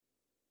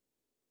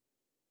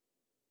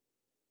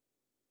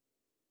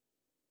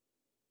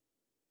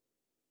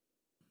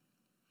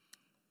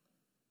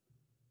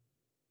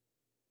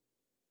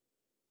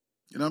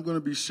And I'm going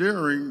to be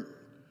sharing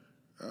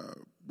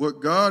what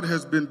God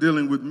has been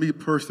dealing with me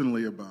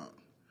personally about.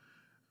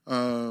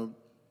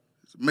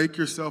 Make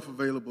yourself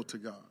available to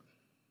God.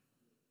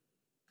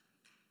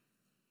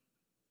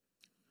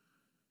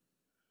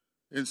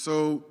 And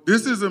so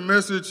this is a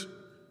message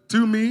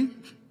to me,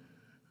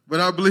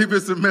 but I believe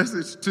it's a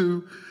message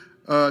to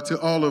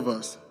all of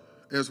us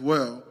as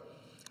well.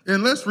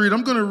 And let's read.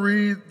 I'm going to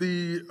read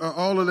the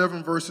all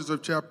 11 verses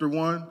of chapter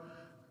 1,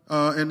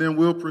 and then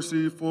we'll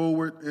proceed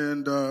forward.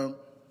 And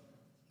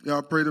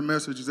I pray the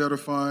message is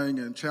edifying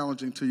and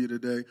challenging to you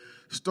today.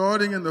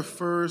 Starting in the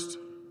first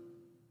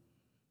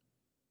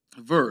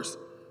verse,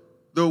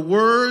 the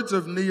words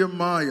of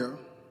Nehemiah,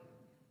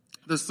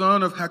 the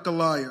son of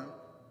Hakaliah.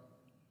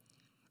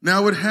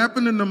 Now it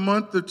happened in the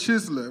month of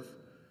Chislev,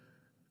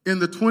 in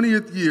the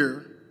 20th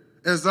year,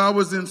 as I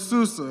was in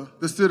Susa,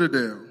 the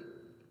citadel,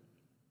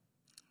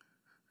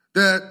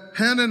 that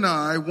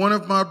Hanani, one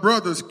of my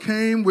brothers,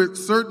 came with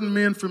certain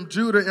men from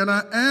Judah, and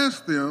I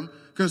asked them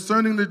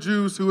concerning the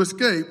Jews who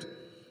escaped,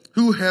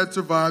 who had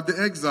survived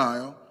the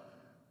exile,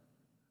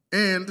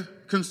 and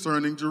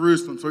concerning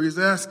Jerusalem. So he's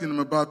asking them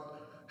about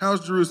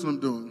how's Jerusalem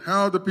doing?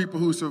 How are the people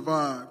who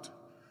survived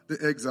the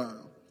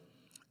exile?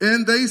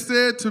 And they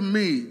said to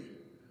me,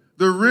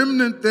 the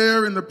remnant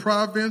there in the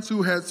province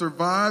who had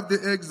survived the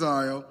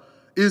exile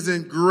is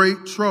in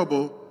great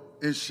trouble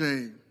and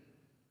shame.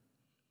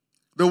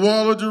 The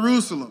wall of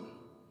Jerusalem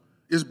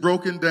is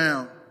broken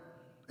down,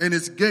 and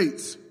its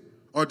gates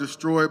are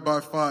destroyed by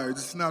fire.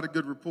 This is not a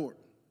good report.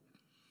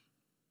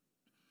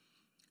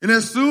 And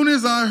as soon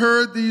as I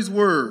heard these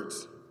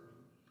words,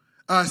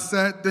 I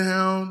sat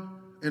down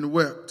and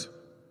wept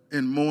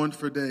and mourned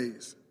for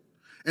days.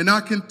 And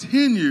I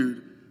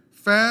continued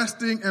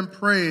fasting and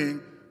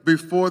praying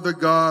before the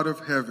God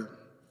of heaven.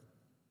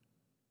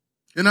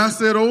 And I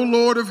said, O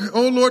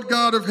Lord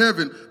God of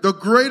heaven, the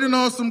great and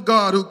awesome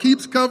God who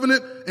keeps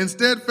covenant and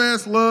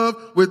steadfast love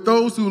with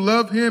those who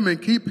love him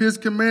and keep his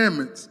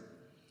commandments,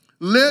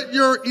 let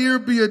your ear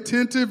be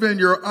attentive and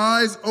your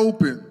eyes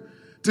open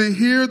to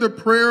hear the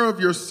prayer of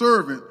your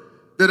servant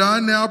that I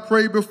now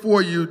pray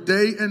before you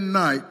day and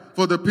night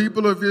for the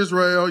people of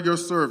Israel, your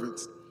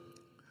servants,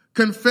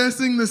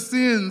 confessing the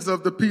sins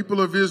of the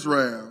people of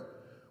Israel,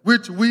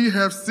 which we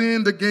have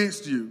sinned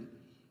against you.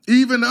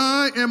 Even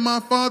I and my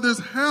father's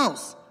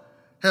house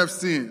have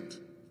sinned.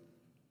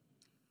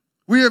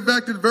 We have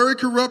acted very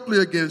corruptly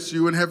against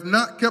you and have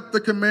not kept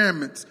the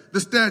commandments, the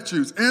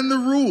statutes, and the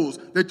rules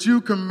that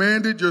you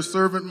commanded your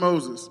servant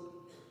Moses.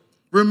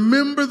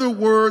 Remember the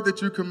word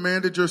that you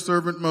commanded your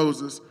servant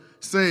Moses,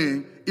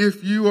 saying,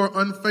 if you are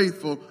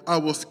unfaithful, I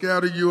will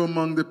scatter you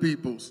among the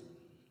peoples.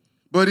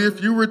 But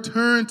if you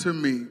return to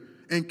me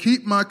and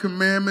keep my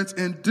commandments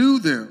and do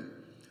them,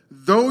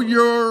 though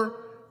your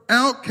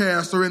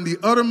outcasts are in the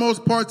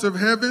uttermost parts of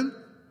heaven,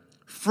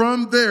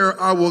 from there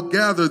I will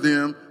gather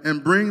them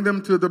and bring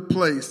them to the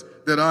place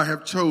that I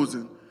have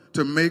chosen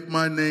to make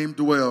my name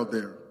dwell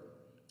there.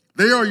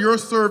 They are your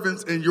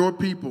servants and your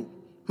people,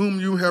 whom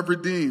you have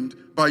redeemed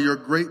by your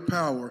great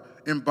power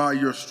and by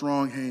your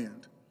strong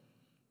hand.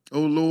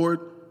 O Lord,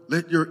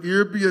 let your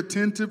ear be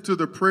attentive to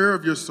the prayer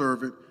of your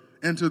servant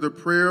and to the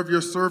prayer of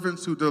your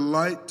servants who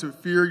delight to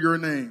fear your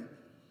name.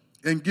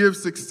 And give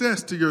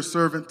success to your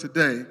servant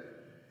today,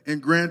 and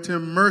grant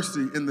him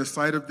mercy in the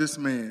sight of this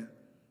man.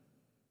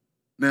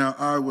 Now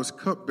I was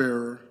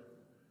cupbearer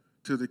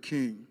to the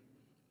king.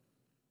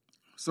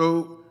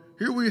 So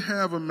here we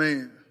have a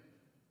man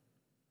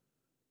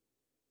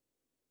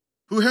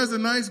who has a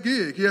nice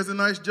gig. He has a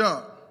nice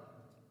job,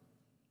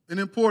 an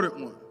important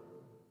one,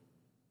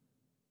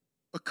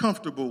 a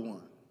comfortable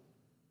one.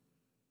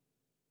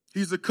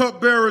 He's a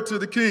cupbearer to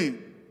the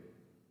king.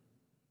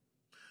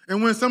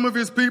 And when some of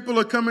his people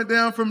are coming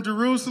down from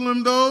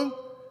Jerusalem, though,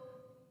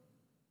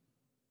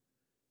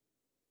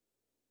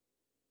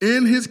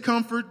 in his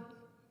comfort,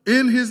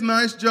 in his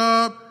nice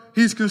job,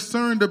 he's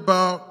concerned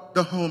about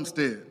the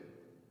homestead.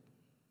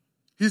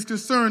 He's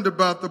concerned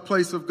about the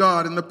place of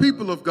God and the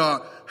people of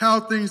God,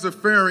 how things are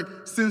faring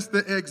since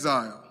the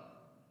exile.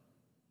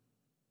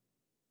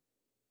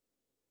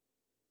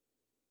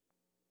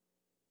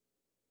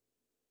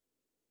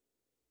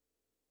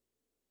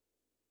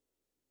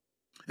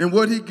 And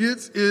what he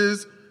gets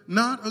is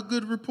not a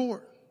good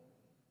report.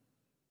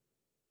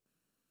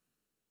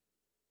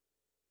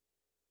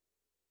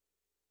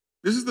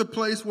 This is the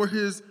place where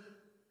his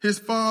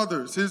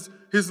fathers,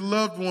 his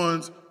loved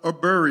ones are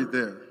buried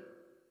there.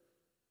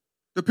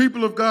 The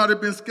people of God have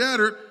been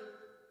scattered,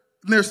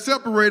 and they're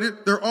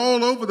separated, they're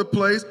all over the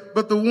place,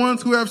 but the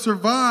ones who have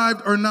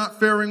survived are not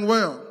faring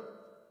well.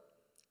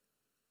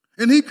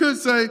 And he could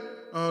say,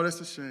 oh, that's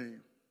a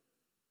shame.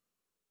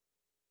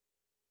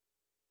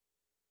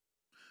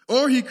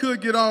 Or he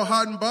could get all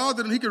hot and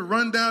bothered and he could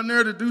run down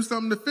there to do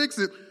something to fix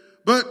it.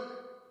 But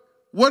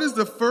what is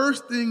the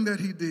first thing that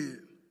he did?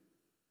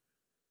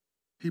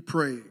 He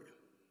prayed.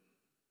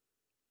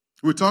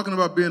 We're talking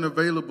about being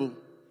available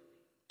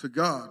to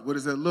God. What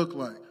does that look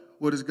like?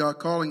 What is God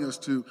calling us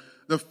to?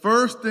 The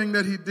first thing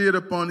that he did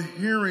upon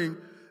hearing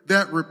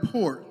that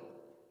report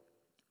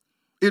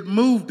It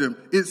moved him.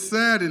 It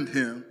saddened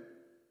him.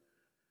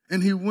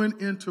 And he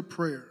went into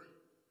prayer.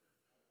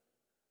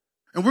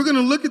 And we're going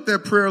to look at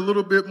that prayer a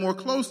little bit more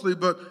closely,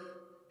 but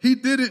he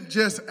didn't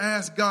just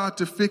ask God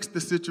to fix the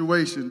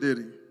situation, did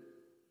he?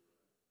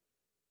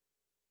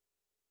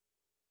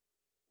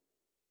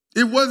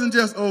 It wasn't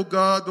just, oh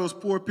God, those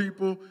poor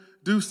people,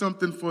 do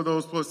something for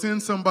those poor.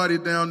 Send somebody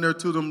down there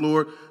to them,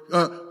 Lord.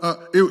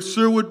 It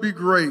sure would be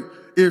great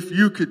if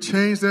you could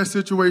change that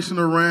situation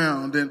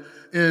around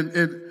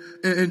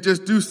and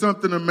just do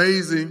something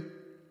amazing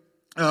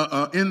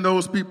in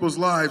those people's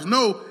lives.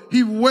 No,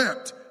 he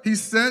wept. He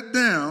sat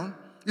down.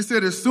 He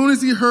said as soon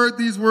as he heard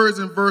these words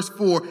in verse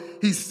 4,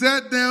 he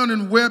sat down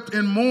and wept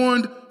and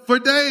mourned for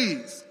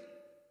days.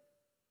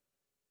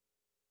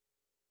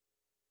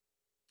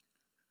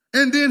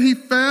 And then he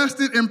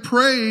fasted and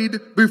prayed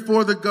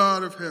before the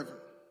God of heaven.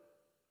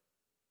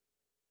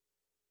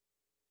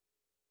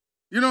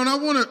 You know, and I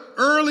want to,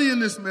 early in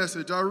this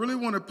message, I really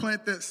want to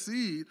plant that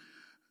seed,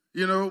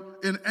 you know,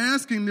 in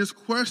asking this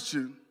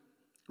question,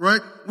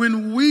 right?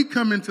 When we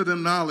come into the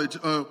knowledge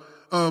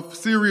of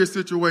serious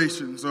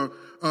situations or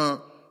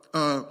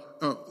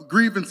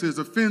grievances,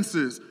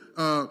 offenses,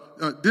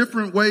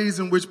 different ways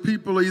in which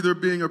people are either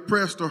being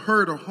oppressed or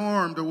hurt or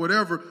harmed or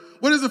whatever,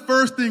 what is the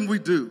first thing we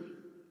do?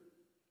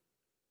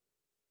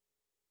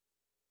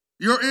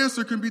 Your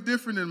answer can be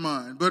different than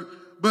mine, but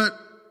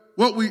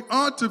what we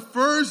ought to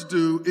first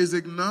do is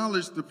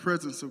acknowledge the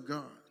presence of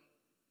God.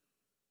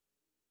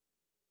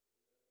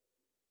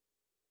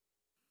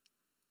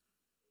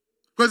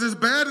 Because as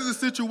bad as the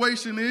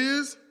situation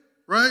is,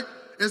 right?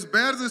 As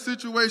bad as the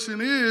situation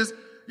is,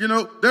 you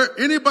know,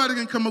 anybody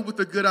can come up with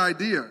a good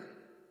idea.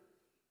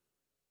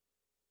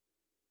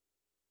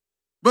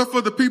 But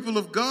for the people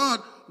of God,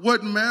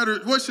 what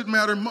should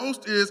matter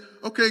most is,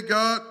 okay,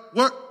 God,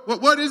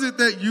 what is it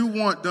that you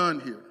want done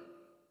here?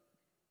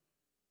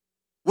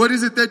 What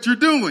is it that you're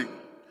doing?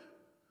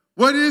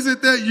 What is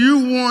it that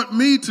you want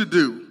me to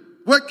do?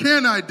 What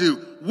can I do?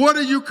 What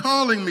are you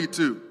calling me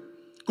to?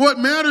 What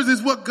matters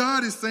is what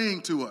God is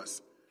saying to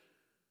us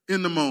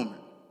in the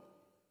moment.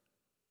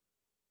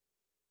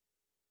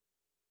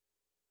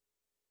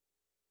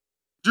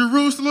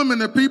 Jerusalem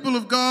and the people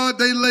of God,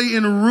 they lay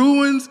in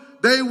ruins.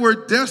 They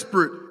were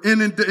desperate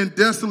and in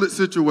desolate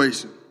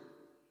situation.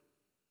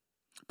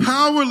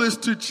 Powerless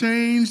to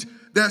change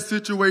that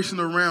situation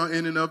around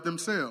in and of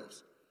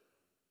themselves.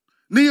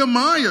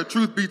 Nehemiah,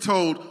 truth be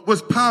told,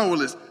 was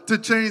powerless to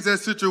change that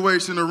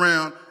situation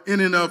around in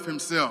and of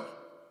himself.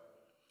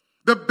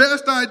 The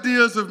best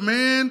ideas of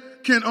man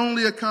can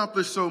only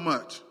accomplish so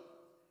much.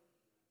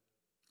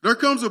 There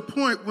comes a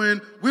point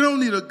when we don't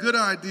need a good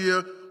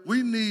idea,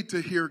 we need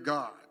to hear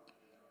God.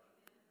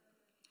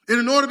 And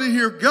in order to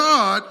hear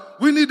God,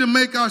 we need to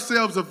make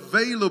ourselves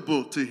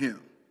available to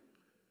him.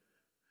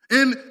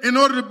 And in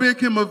order to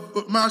make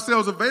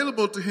ourselves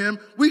available to him,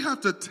 we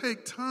have to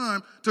take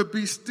time to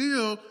be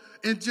still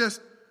and just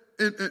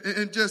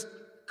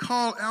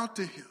call out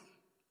to him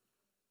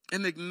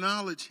and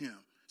acknowledge him.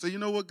 So you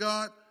know what,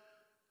 God?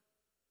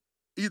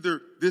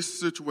 Either this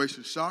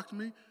situation shocked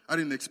me, I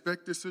didn't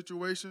expect this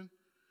situation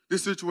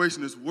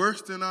is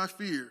worse than I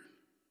feared.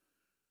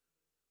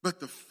 But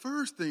the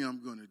first thing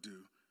I'm going to do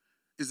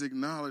is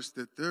acknowledge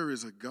that there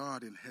is a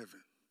God in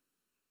heaven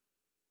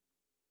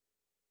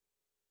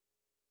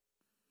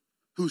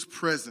who's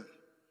present.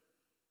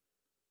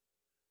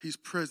 He's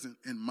present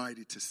and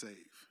mighty to save.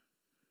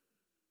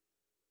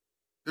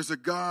 There's a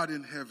God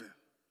in heaven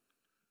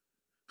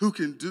who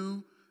can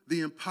do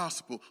the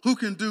impossible, who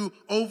can do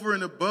over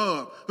and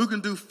above, who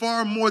can do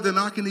far more than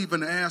I can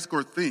even ask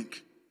or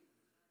think.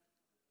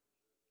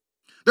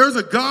 There's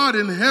a God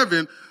in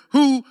heaven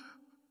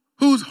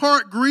whose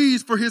heart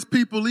grieves for his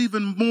people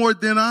even more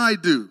than I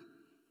do.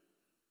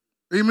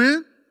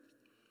 Amen?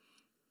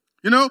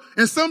 You know,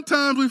 and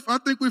sometimes I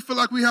think we feel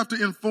like we have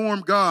to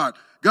inform God.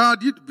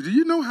 God, do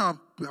you know how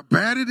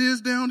bad it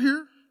is down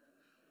here?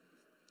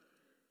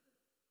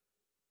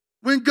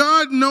 When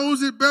God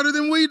knows it better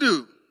than we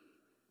do.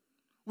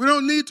 We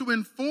don't need to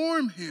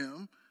inform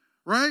him,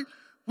 right?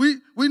 We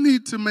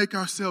need to make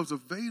ourselves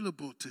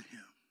available to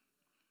him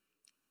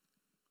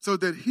so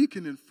that he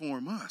can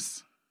inform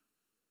us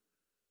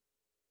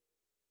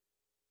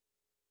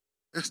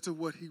as to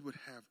what he would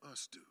have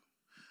us do.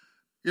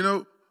 You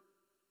know,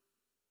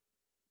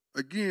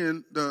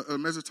 again, the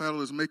message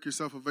title is Make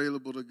Yourself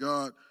Available to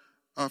God.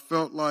 I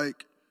felt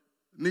like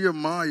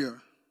Nehemiah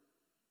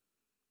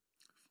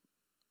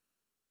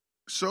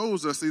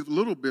shows us a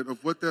little bit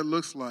of what that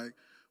looks like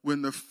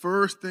when the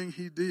first thing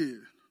he did,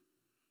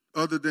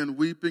 other than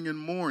weeping and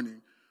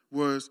mourning,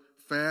 was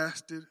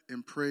fasted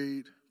and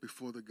prayed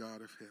before the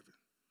God of heaven.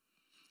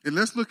 And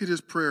let's look at his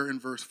prayer in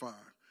verse 5.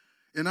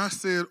 And I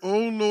said, O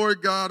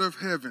Lord God of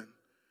heaven,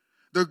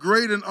 the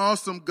great and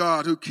awesome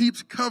God who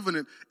keeps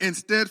covenant and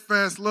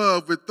steadfast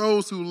love with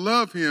those who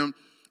love him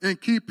and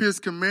keep his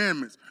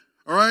commandments.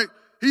 All right?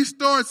 He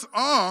starts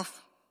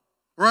off,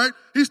 right?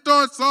 He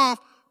starts off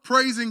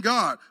praising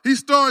God. He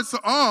starts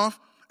off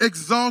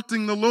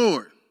exalting the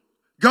Lord.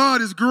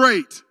 God is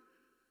great.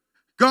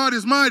 God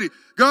is mighty.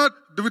 God,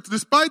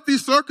 despite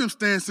these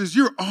circumstances,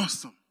 you're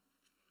awesome.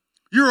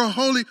 You're a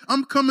holy,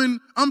 I'm coming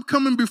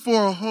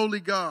before a holy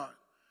God.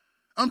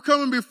 I'm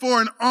coming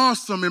before an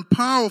awesome and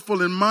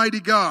powerful and mighty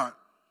God.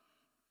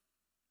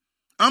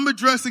 I'm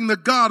addressing the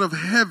God of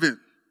heaven,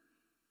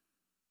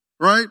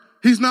 right?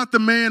 He's not the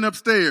man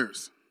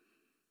upstairs.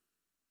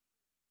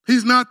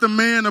 He's not the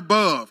man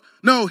above.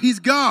 No, he's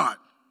God.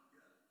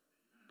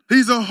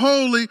 He's a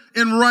holy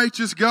and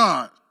righteous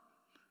God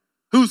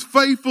who's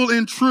faithful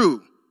and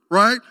true,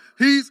 right?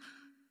 He's,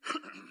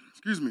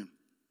 excuse me.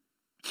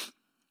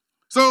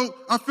 So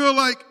I feel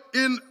like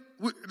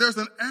there's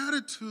an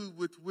attitude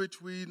with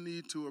which we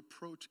need to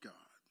approach God.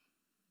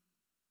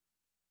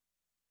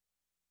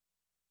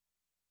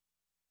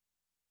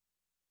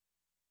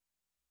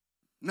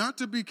 Not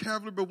to be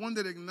cavalier, but one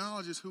that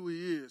acknowledges who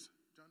he is.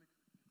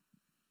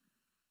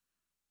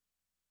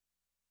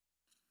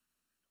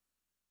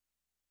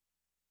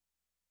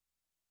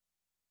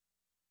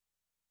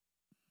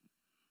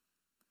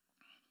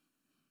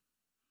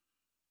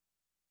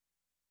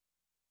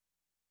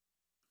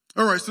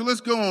 All right, so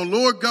let's go on.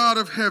 Lord God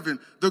of heaven,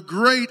 the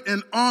great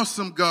and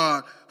awesome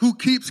God who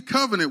keeps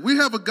covenant. We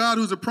have a God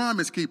who's a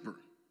promise keeper.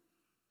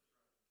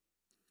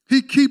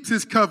 He keeps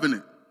his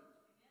covenant,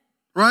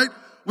 right?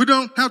 We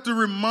don't have to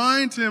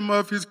remind him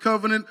of his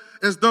covenant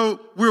as though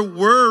we're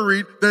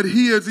worried that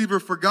he has either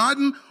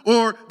forgotten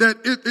or that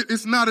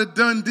it's not a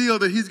done deal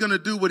that he's going to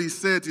do what he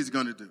says he's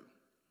going to do,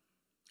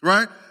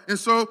 right? And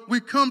so we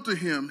come to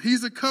him.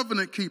 He's a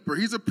covenant keeper.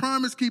 He's a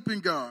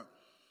promise-keeping God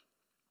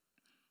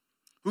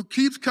who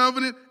keeps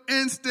covenant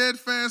and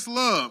steadfast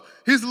love.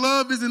 His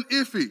love isn't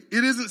iffy.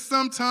 It isn't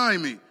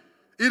sometimey.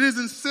 It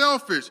isn't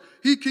selfish.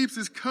 He keeps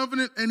his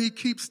covenant and he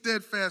keeps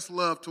steadfast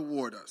love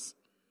toward us.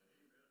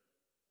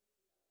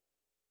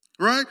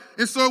 Right?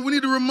 And so we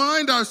need to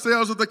remind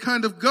ourselves of the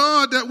kind of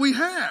God that we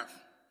have.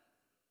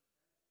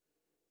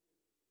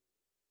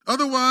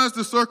 Otherwise,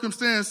 the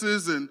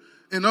circumstances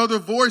and other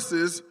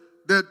voices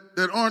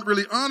that aren't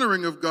really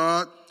honoring of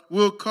God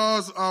will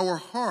cause our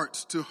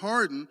hearts to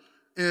harden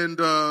and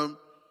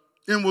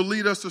will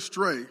lead us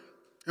astray.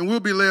 And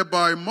we'll be led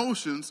by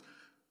emotions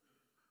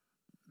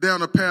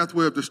down a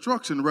pathway of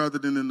destruction rather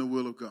than in the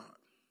will of God.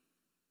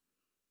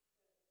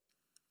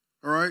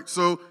 All right,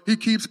 so he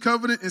keeps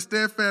covenant and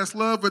steadfast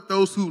love with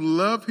those who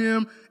love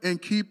him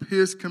and keep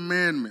his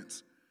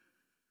commandments.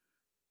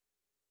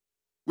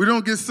 We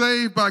don't get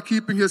saved by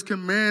keeping his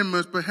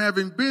commandments, but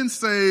having been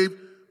saved,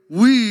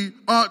 we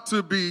ought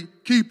to be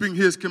keeping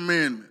his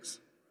commandments.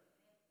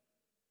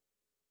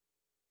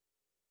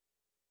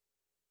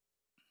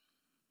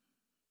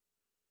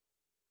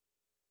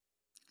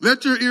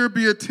 Let your ear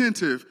be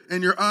attentive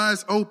and your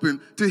eyes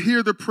open to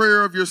hear the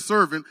prayer of your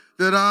servant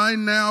that I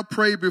now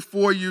pray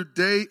before you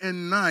day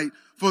and night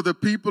for the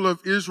people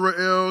of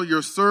Israel,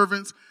 your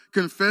servants,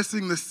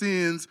 confessing the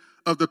sins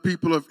of the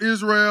people of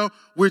Israel,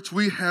 which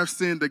we have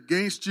sinned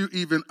against you.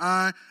 Even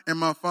I and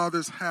my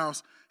father's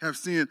house have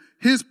sinned.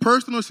 His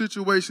personal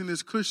situation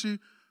is cushy,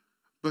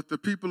 but the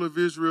people of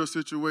Israel's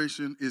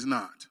situation is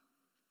not.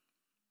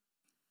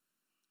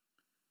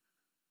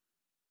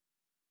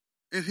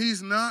 And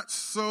he's not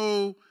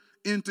so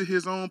into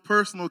his own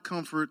personal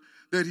comfort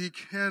that he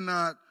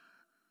cannot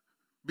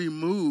be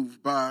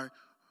moved by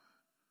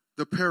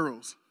the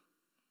perils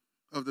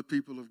of the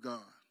people of God.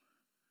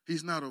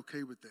 He's not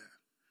okay with that.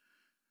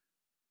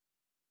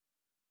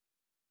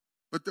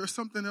 But there's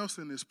something else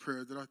in this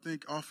prayer that I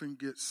think often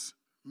gets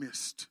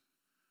missed.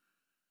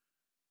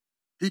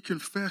 He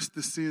confessed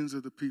the sins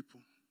of the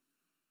people.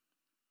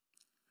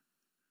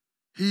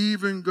 He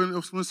even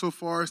went so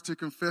far as to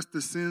confess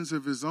the sins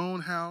of his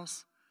own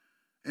house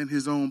and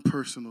his own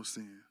personal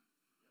sin.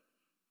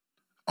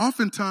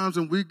 Oftentimes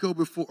when we go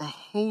before a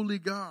holy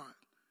God,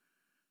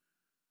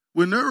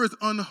 when there is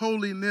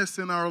unholiness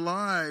in our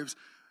lives,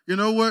 you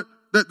know what?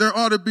 That there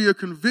ought to be a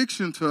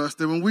conviction to us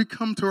that when we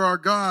come to our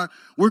God,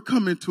 we're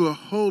coming to a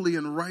holy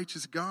and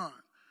righteous God.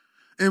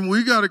 And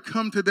we got to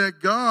come to that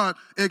God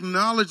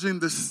acknowledging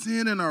the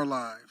sin in our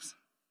lives.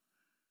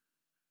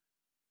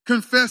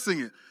 Confessing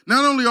it.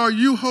 Not only are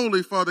you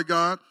holy, Father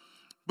God,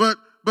 but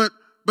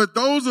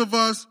those of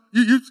us,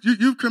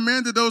 you've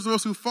commanded those of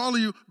us who follow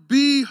you,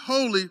 be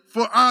holy,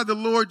 for I, the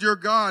Lord your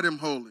God, am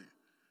holy.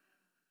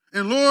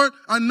 And Lord,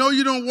 I know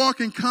you don't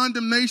walk in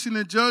condemnation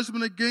and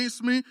judgment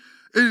against me.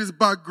 It is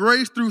by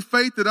grace through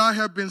faith that I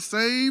have been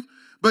saved,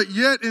 but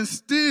yet and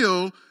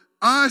still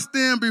I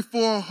stand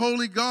before a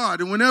holy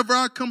God. And whenever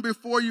I come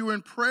before you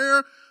in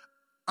prayer,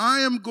 I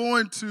am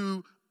going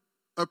to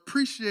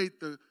appreciate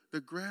the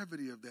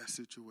gravity of that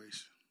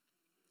situation.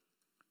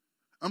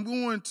 I'm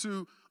going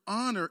to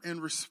honor and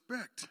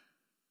respect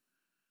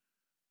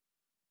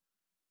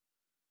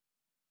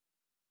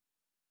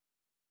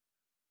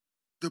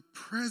the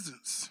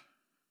presence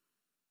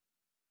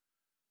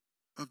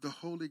of the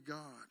holy God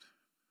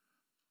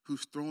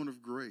whose throne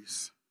of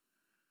grace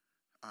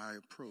I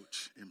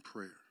approach in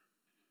prayer.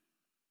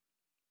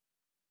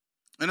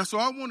 And so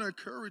I want to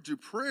encourage you,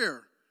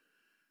 prayer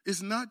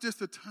is not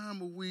just a time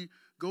where we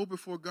go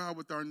before God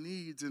with our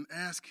needs and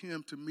ask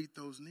him to meet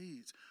those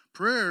needs.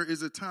 Prayer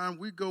is a time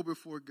we go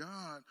before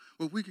God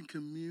where we can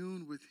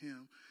commune with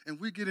him and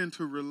we get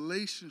into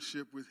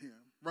relationship with him,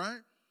 right?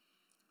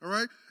 All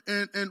right?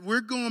 And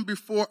we're going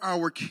before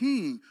our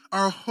King,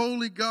 our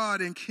holy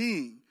God and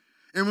King.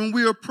 And when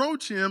we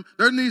approach him,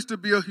 there needs to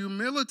be a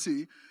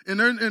humility and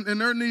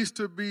there needs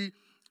to be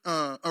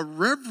a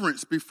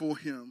reverence before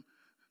him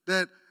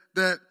that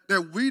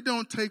we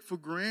don't take for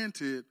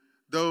granted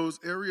those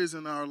areas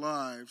in our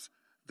lives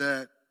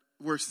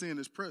where sin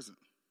is present.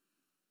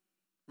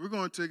 We're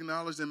going to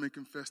acknowledge them and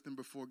confess them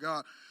before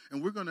God.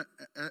 And we're going to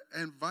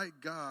invite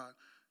God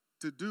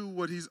to do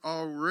what he's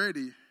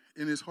already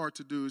in his heart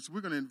to do.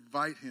 We're going to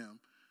invite him,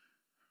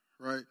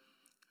 right?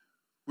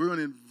 We're going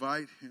to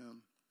invite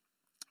him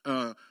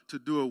to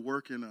do a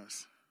work in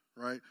us,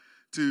 right?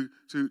 To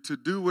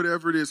do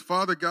whatever it is.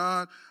 Father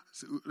God,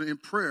 in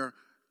prayer,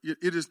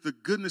 it is the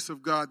goodness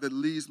of God that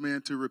leads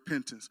man to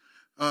repentance.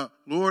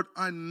 Lord,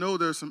 I know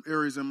there's some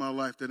areas in my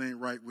life that ain't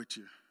right with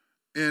you.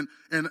 And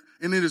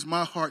it is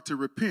my heart to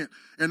repent.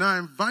 And I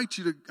invite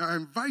you,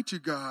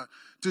 God,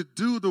 to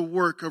do the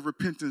work of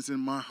repentance in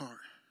my heart.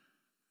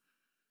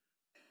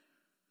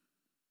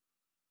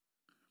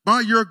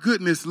 By your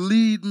goodness,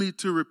 lead me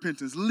to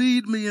repentance.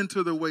 Lead me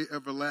into the way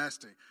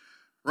everlasting.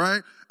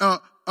 Right?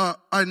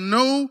 I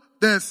know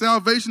that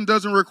salvation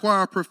doesn't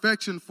require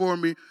perfection for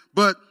me,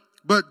 but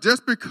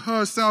just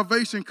because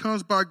salvation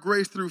comes by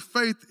grace through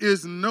faith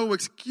is no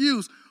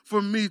excuse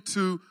for me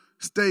to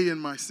stay in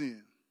my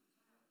sin.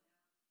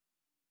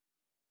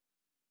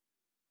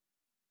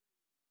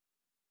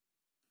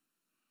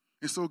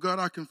 And so, God,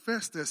 I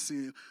confess that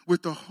sin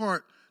with the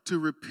heart to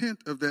repent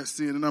of that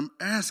sin. And I'm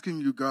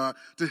asking you, God,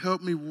 to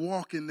help me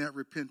walk in that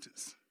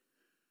repentance.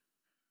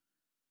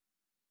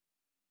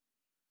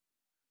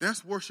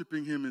 That's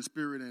worshiping him in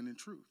spirit and in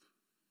truth.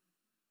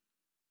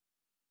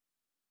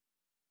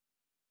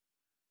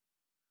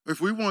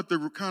 If we want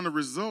the kind of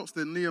results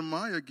that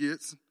Nehemiah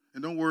gets,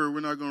 and don't worry,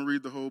 we're not going to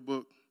read the whole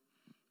book.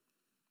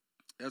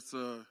 That's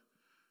a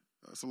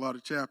lot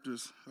of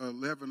chapters,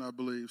 11, I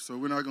believe. So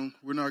we're not going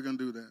to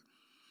do that.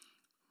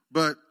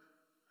 But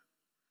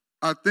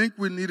I think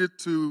we needed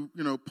to,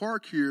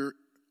 park here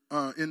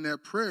in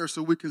that prayer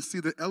so we can see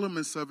the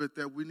elements of it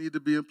that we need to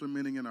be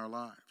implementing in our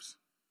lives.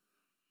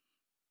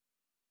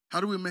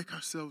 How do we make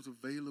ourselves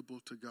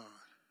available to God?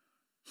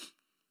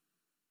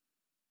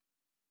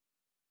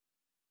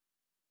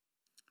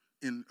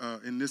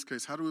 In this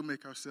case, how do we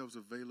make ourselves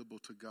available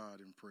to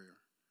God in prayer?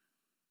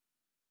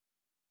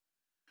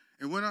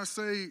 And when I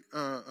say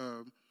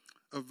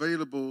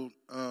available,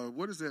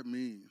 what does that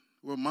mean?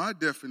 Well, my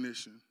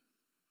definition,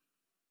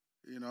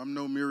 I'm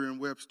no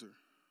Merriam-Webster,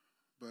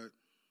 but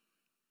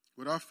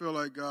what I feel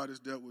like God has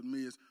dealt with me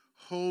is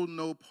hold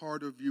no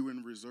part of you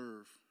in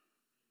reserve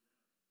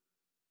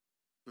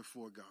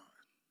before God.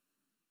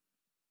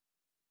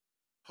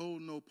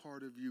 Hold no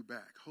part of you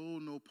back.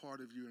 Hold no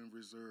part of you in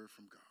reserve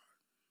from God.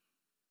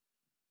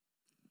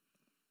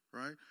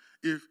 Right?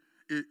 If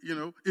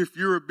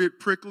you're a bit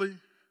prickly,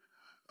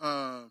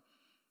 a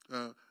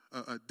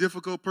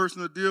difficult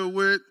person to deal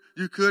with,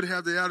 you could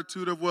have the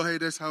attitude of, well, hey,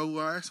 that's who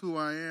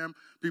I am.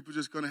 People are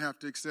just going to have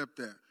to accept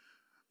that.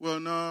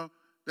 Well, no,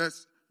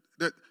 that's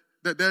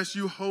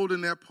you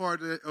holding that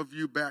part of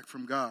you back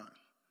from God.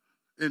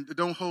 And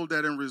don't hold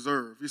that in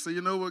reserve. You say,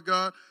 you know what,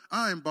 God?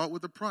 I am bought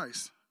with a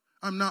price.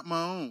 I'm not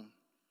my own.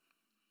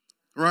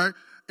 Right?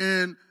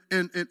 And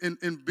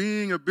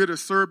being a bit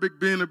acerbic,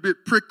 being a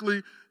bit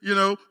prickly,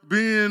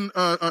 being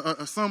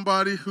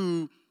somebody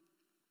who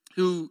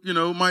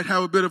might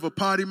have a bit of a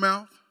potty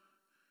mouth,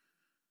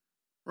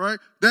 right?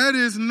 That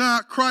is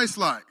not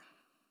Christ-like,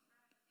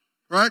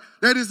 right?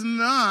 That is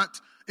not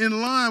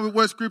in line with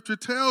what Scripture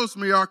tells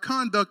me our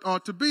conduct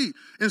ought to be.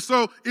 And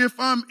so if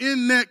I'm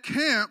in that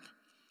camp,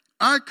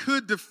 I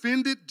could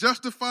defend it,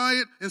 justify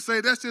it, and say,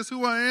 that's just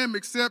who I am,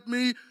 accept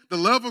me, the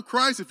love of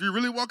Christ. If you're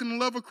really walking in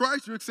the love of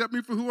Christ, you accept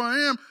me for who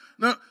I am.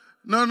 No.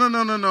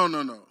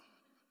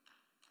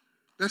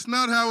 That's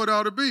not how it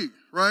ought to be,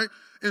 right?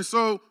 And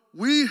so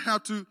we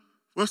have to,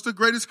 what's the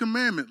greatest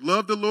commandment?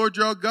 Love the Lord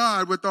your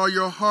God with all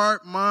your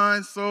heart,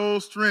 mind,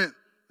 soul, strength.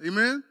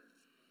 Amen?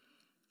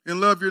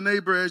 And love your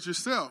neighbor as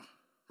yourself,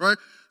 right?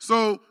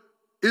 So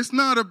it's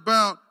not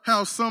about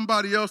how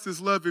somebody else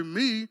is loving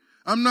me.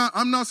 I'm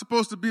not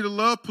supposed to be the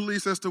love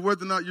police as to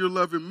whether or not you're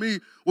loving me.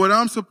 What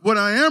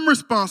I am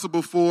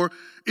responsible for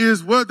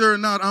is whether or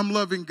not I'm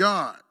loving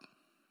God.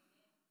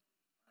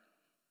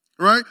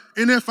 Right?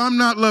 And if I'm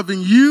not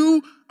loving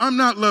you, I'm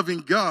not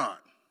loving God.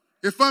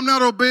 If I'm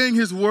not obeying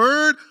his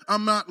word,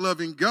 I'm not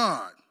loving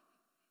God.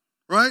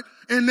 Right?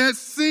 And that's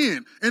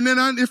sin. And then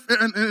and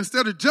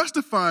instead of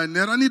justifying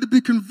that, I need to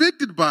be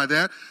convicted by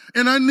that.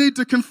 And I need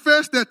to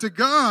confess that to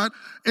God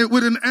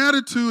with an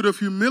attitude of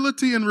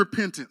humility and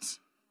repentance.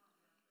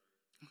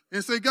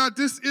 And say, God,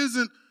 this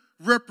isn't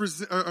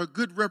a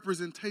good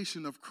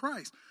representation of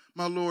Christ,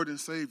 my Lord and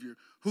Savior,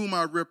 whom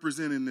I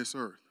represent in this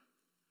earth.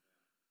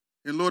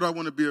 And Lord, I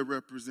want to be a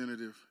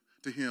representative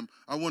to him.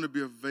 I want to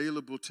be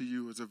available to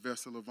you as a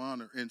vessel of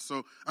honor. And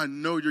so I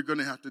know you're going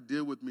to have to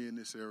deal with me in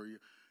this area.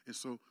 And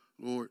so,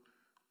 Lord,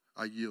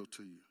 I yield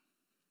to you.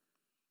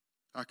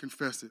 I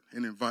confess it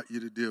and invite you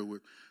to deal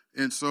with.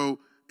 And so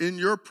in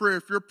your prayer,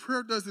 if your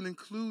prayer doesn't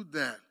include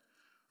that,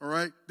 all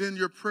right, then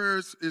your prayer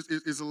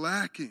is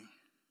lacking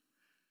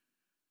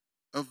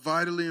a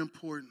vitally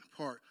important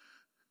part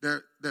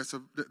that's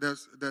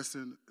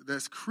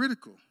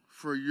critical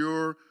for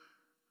your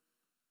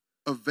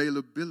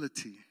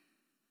availability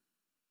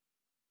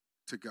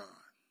to God.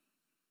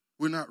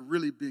 We're not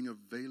really being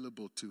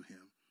available to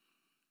him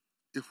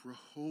if we're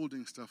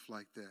holding stuff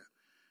like that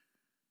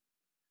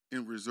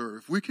in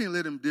reserve. If we can't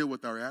let him deal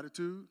with our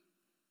attitude,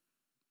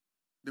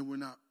 then we're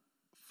not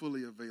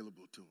fully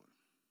available to him.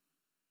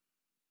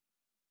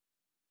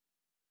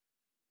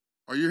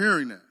 Are you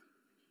hearing that?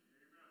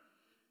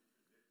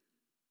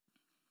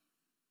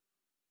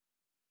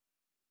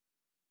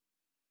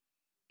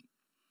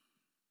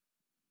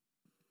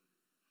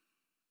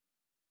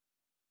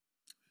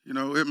 You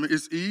know,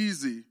 it's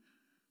easy.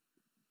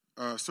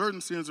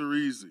 Certain sins are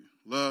easy.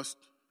 Lust,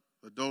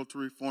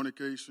 adultery,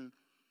 fornication,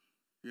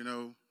 you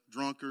know,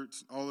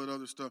 drunkards, all that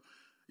other stuff.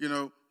 You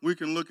know, we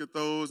can look at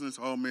those and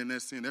say, oh, man,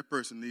 that's sin. That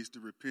person needs to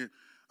repent.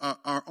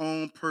 Our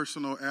own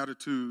personal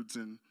attitudes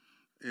and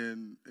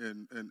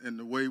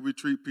the way we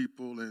treat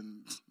people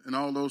and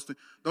all those things.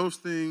 Those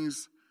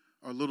things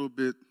are a little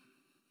bit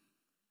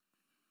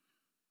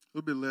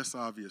less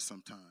obvious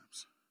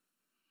sometimes.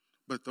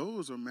 But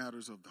those are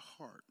matters of the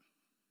heart.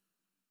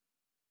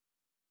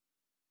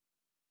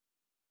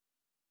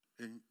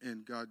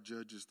 And God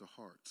judges the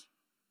hearts,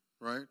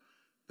 right?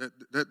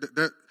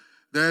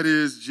 That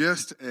is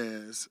just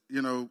as,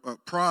 you know,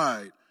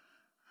 pride,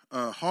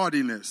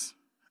 haughtiness,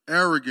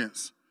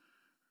 arrogance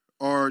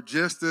are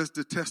just as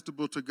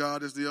detestable to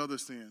God as the other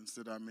sins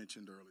that I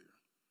mentioned earlier.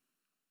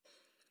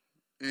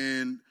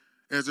 And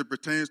as it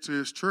pertains to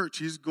his church,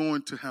 he's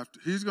going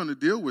to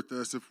deal with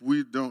us if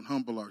we don't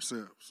humble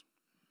ourselves.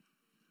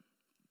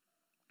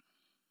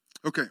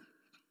 Okay.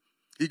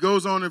 He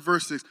goes on in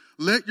verse 6.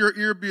 Let your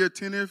ear be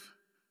attentive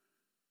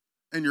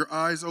and your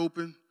eyes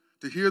open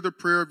to hear the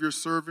prayer of your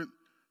servant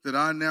that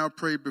I now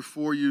pray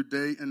before you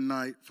day and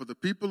night for the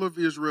people of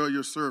Israel,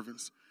 your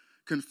servants,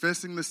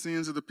 confessing the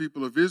sins of the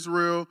people of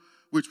Israel,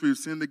 which we've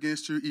sinned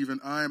against you, even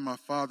I and my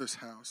father's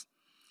house.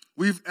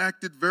 We've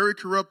acted very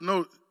corrupt.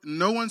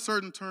 No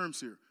uncertain terms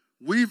here.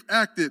 We've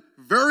acted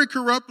very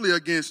corruptly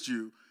against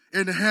you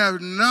and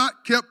have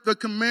not kept the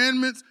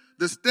commandments,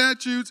 the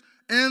statutes,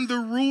 and the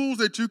rules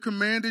that you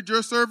commanded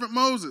your servant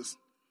Moses.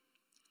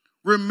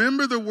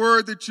 Remember the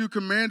word that you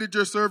commanded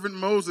your servant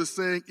Moses,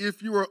 saying,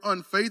 if you are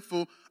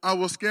unfaithful, I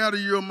will scatter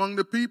you among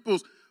the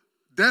peoples.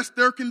 That's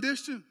their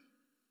condition.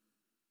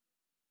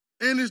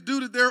 And it's due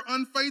to their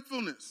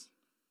unfaithfulness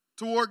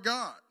toward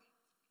God,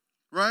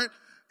 right?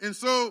 And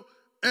so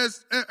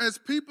as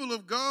people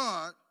of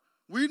God,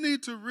 we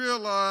need to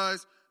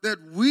realize that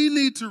we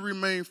need to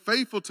remain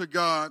faithful to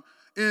God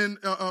in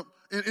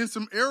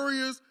some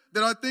areas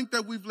that I think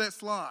that we've let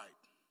slide.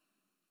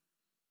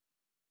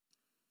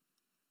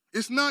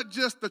 It's not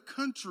just the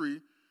country.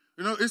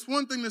 You know, it's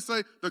one thing to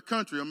say the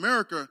country,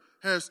 America,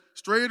 has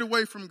strayed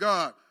away from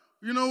God.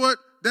 You know what?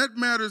 That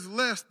matters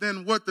less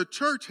than what the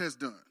church has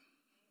done.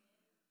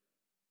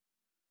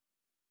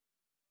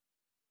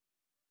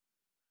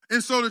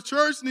 And so the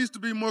church needs to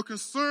be more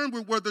concerned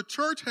with where the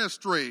church has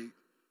strayed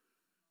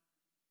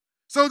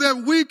so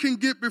that we can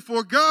get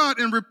before God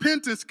in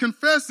repentance,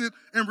 confess it,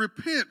 and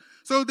repent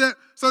so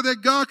that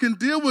God can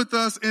deal with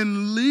us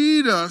and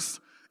lead us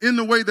in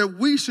the way that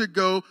we should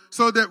go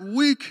so that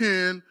we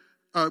can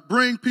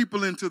bring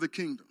people into the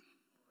kingdom.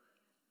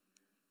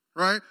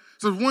 Right?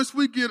 So once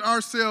we get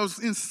ourselves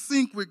in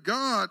sync with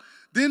God,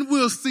 then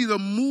we'll see the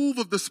move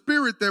of the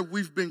Spirit that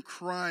we've been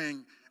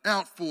crying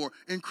out for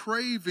and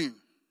craving.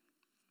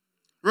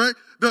 Right?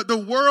 The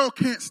world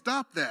can't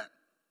stop that.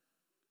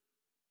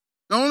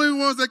 The only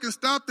ones that can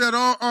stop that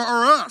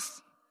are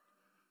us.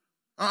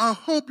 I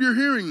hope you're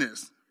hearing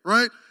this,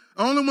 right?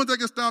 The only ones that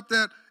can stop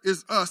that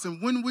is us.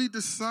 And when we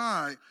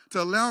decide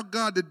to allow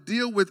God to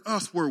deal with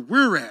us where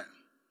we're at,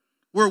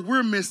 where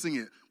we're missing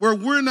it, where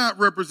we're not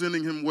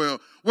representing him well,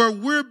 where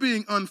we're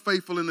being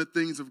unfaithful in the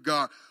things of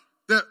God,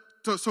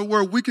 so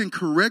where we can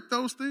correct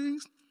those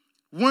things,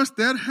 once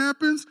that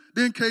happens,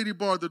 then Katie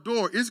barred the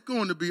door. It's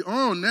going to be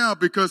on now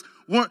because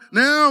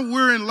now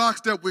we're in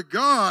lockstep with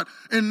God,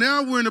 and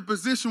now we're in a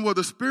position where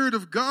the Spirit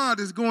of God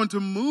is going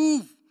to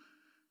move.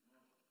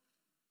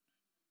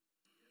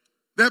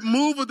 That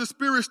move of the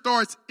Spirit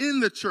starts in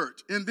the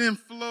church and then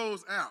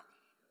flows out.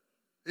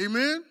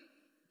 Amen?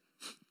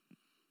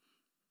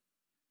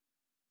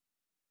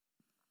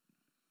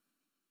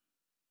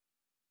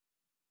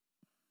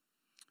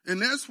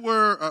 And that's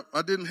where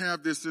I didn't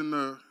have this in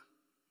the...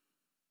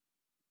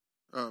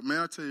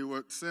 man, I tell you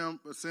what, Sam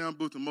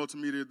Booth and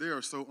Multimedia, they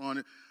are so on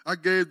it. I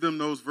gave them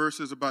those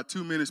verses about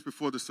 2 minutes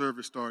before the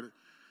service started.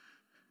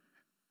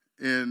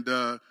 And,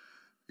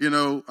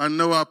 I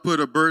know I put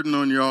a burden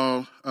on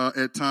y'all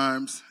at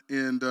times,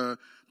 and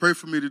pray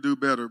for me to do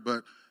better.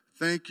 But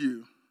thank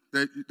you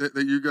that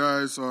you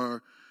guys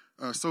are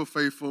so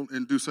faithful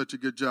and do such a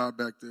good job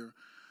back there.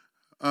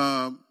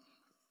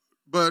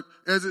 But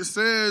as it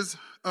says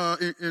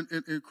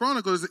in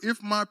Chronicles,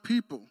 if my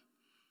people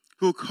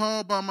who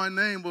call by my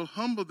name will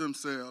humble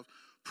themselves,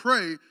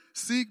 pray,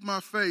 seek my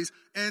face,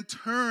 and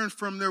turn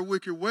from their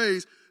wicked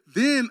ways,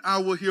 then I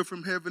will hear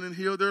from heaven and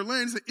heal their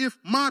land. He said, if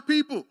my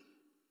people,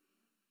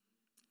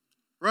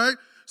 right?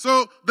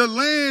 So the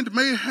land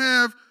may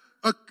have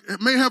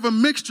a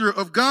mixture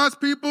of God's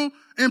people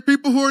and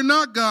people who are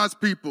not God's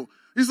people.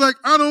 He's like,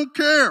 I don't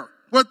care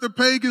what the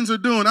pagans are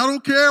doing. I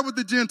don't care what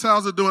the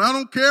Gentiles are doing. I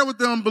don't care what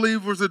the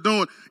unbelievers are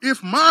doing.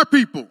 If my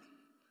people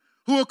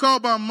who are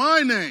called by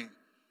my name,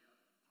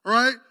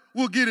 right,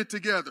 will get it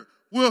together,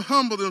 will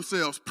humble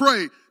themselves,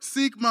 pray,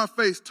 seek my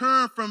face,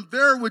 turn from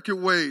their wicked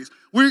ways.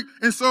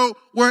 And so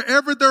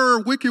wherever there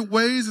are wicked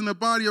ways in the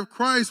body of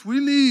Christ, we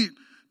need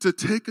to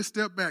take a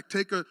step back,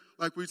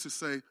 like we used to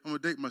say, I'm going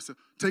to date myself,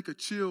 take a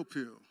chill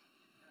pill.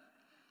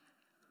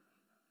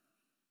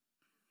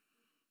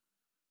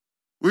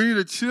 We need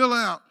to chill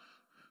out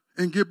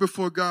and get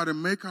before God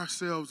and make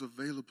ourselves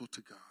available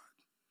to God.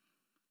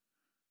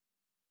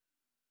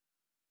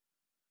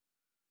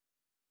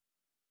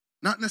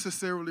 Not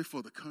necessarily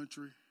for the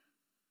country,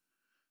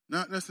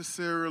 not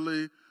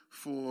necessarily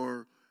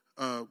for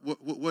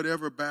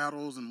whatever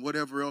battles and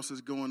whatever else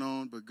is going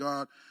on, but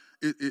God,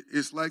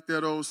 it's like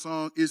that old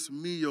song, it's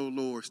me, O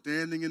Lord,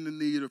 standing in the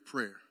need of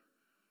prayer.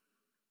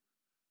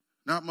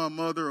 Not my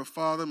mother or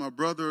father, my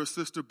brother or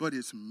sister, but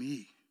it's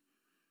me.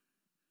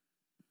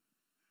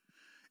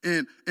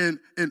 And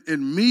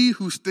me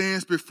who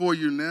stands before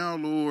you now,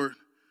 Lord,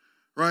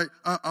 right?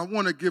 I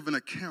want to give an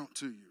account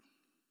to you.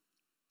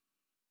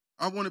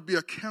 I want to be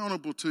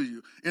accountable to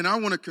you. And I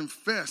want to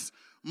confess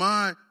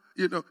the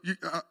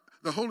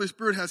Holy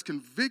Spirit has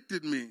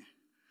convicted me.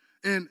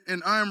 And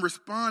I am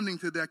responding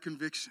to that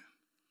conviction.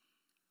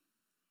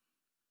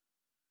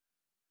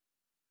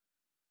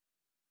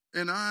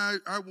 And I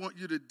want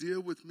you to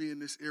deal with me in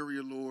this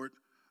area, Lord.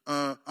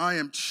 I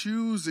am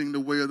choosing the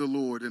way of the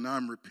Lord, and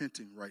I'm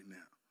repenting right now.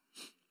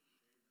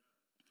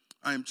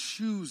 I am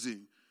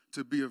choosing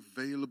to be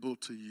available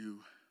to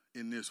you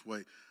in this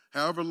way.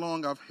 However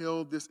long I've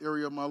held this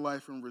area of my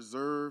life in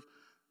reserve,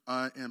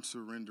 I am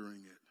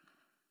surrendering it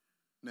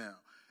now.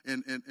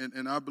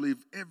 And I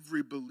believe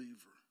every believer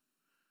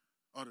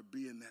ought to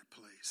be in that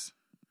place.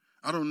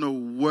 I don't know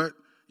what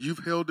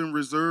you've held in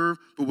reserve,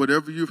 but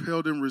whatever you've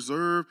held in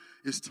reserve,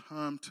 it's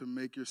time to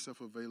make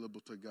yourself available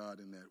to God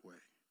in that way,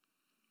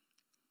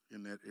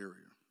 in that area.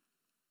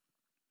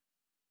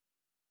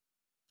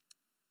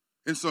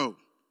 And so,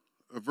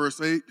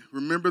 verse 8,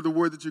 remember the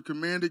word that you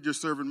commanded your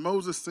servant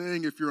Moses,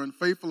 saying, if you're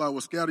unfaithful, I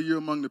will scatter you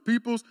among the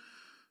peoples.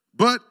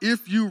 But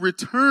if you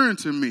return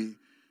to me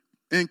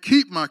and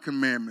keep my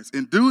commandments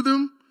and do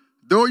them,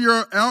 though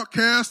your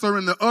outcasts are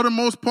in the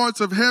uttermost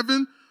parts of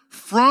heaven,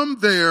 from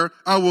there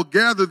I will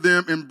gather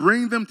them and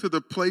bring them to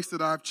the place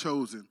that I've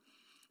chosen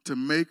to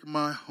make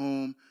my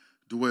home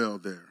dwell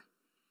there.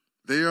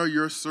 They are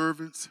your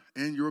servants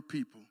and your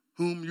people,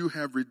 whom you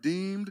have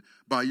redeemed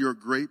by your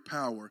great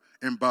power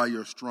and by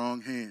your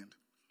strong hand.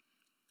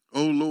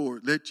 O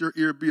Lord, let your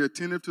ear be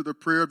attentive to the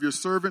prayer of your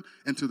servant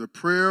and to the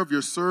prayer of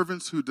your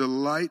servants who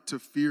delight to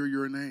fear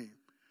your name.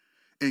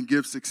 And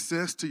give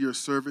success to your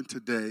servant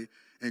today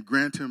and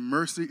grant him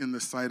mercy in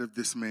the sight of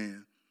this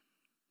man.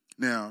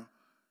 Now,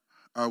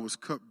 I was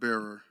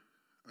cupbearer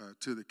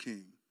to the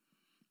king.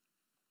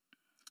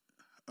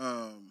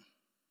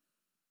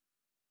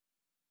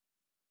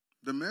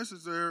 The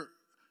message there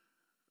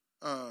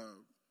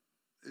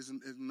is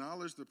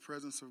acknowledge the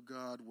presence of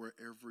God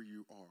wherever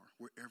you are,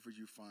 wherever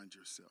you find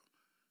yourself.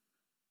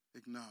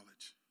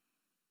 Acknowledge.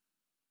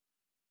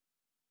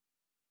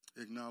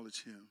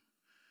 Acknowledge him.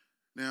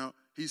 Now,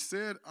 he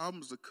said, I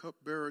was a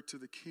cupbearer to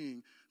the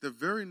king. The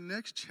very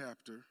next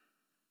chapter,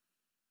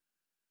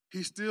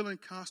 he's still in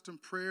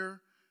constant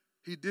prayer.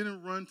 He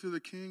didn't run to the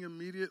king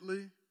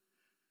immediately.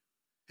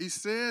 He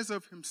says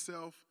of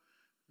himself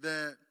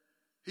that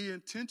he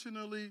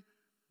intentionally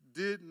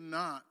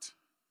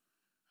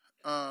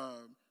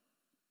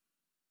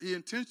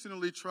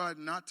tried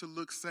not to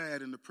look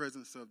sad in the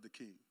presence of the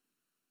king.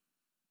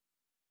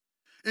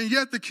 And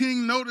yet the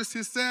king noticed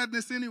his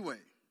sadness anyway.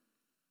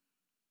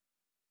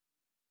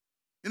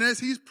 And as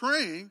he's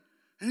praying,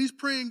 and he's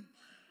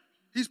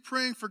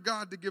praying for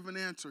God to give an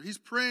answer. He's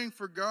praying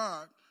for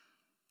God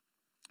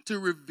to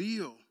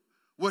reveal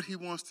what he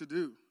wants to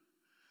do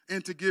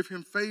and to give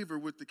him favor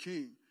with the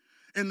king.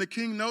 And the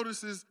king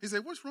notices, he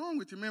said, what's wrong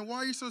with you, man? Why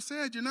are you so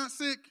sad? You're not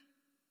sick.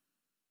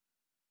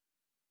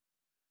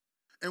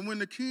 And when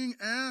the king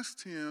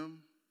asked him,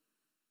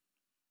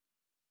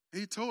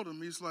 he told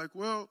him, he's like,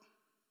 well,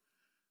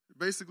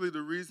 basically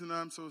the reason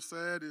I'm so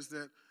sad is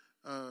that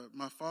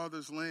my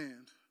father's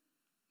land,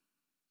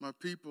 my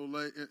people,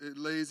 it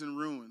lays in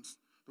ruins.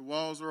 The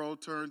walls are all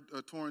torn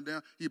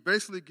down. He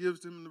basically gives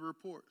them the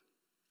report.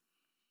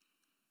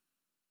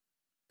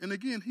 And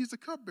again, he's a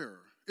cupbearer.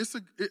 It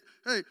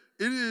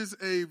is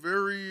a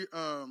very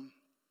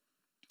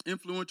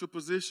influential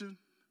position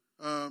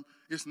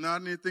It's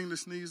not anything to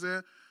sneeze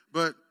at,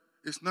 but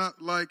it's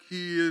not like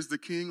he is the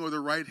king or the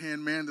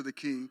right-hand man to the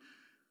king.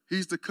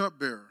 He's the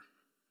cupbearer.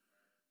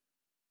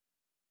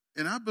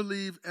 And I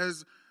believe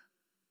as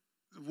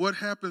what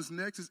happens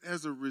next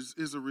is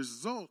a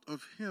result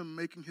of him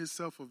making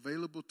himself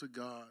available to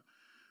God,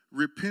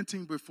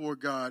 repenting before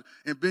God,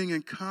 and being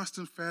in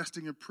constant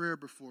fasting and prayer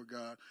before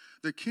God.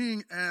 The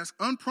king asked,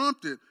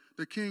 unprompted,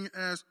 the king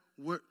asked,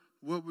 what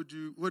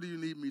do you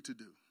need me to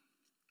do?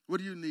 What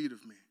do you need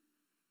of me?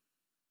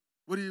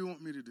 What do you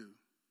want me to do?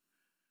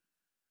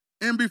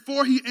 And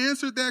before he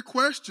answered that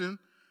question,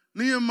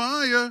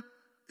 Nehemiah,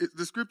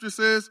 the scripture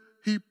says,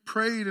 he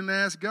prayed and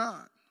asked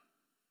God.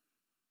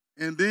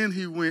 And then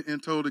he went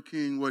and told the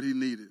king what he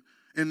needed.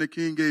 And the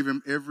king gave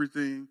him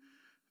everything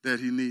that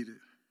he needed.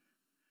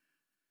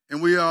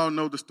 And we all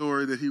know the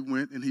story that he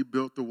went and he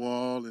built the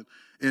wall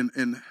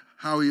and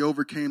how he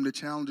overcame the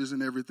challenges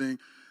and everything.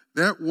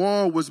 That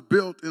wall was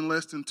built in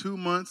less than 2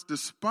 months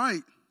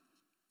despite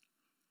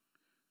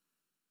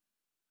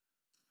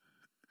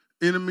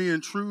enemy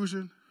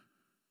intrusion,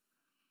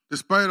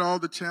 despite all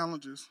the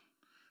challenges.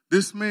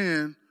 This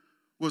man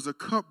was a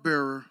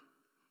cupbearer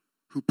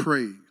who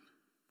prayed.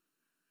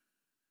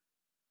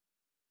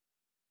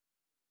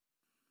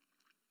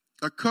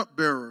 A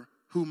cupbearer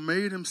who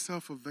made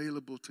himself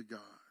available to God.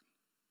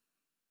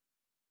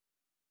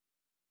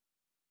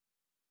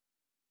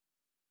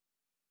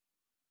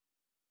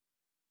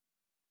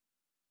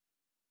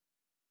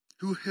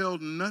 Who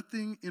held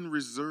nothing in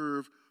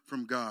reserve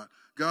from God.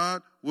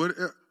 God,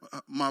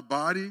 my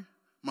body,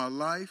 my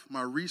life,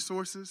 my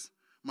resources,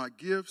 my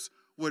gifts,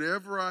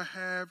 whatever I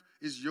have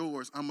is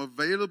yours. I'm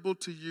available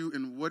to you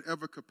in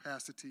whatever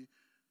capacity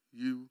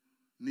you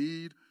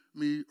need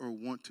me or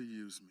want to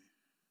use me.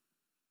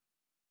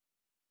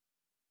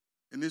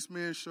 And this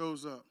man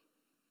shows up.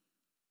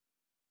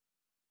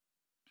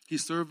 He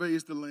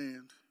surveys the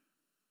land.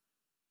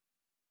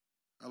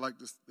 I like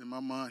this in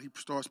my mind. He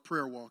starts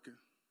prayer walking.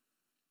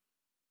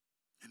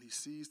 And he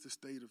sees the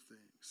state of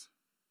things.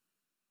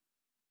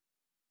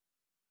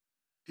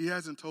 He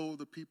hasn't told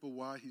the people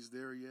why he's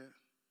there yet,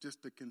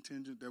 just the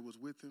contingent that was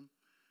with him.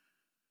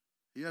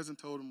 He hasn't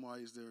told them why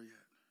he's there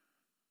yet.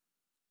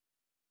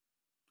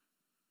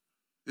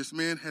 This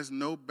man has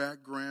no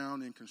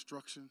background in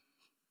construction.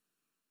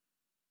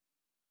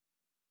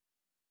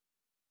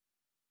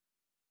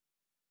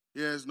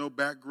 He has no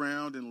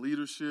background in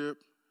leadership,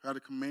 how to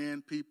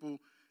command people,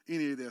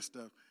 any of that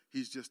stuff.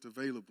 He's just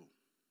available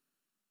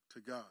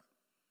to God.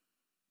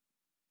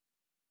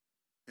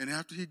 And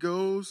after he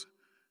goes,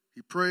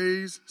 he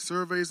prays,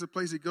 surveys the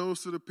place. He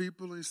goes to the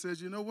people and he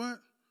says, you know what?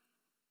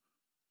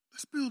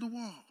 Let's build a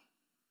wall.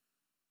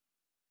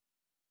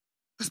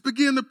 Let's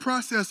begin the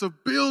process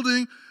of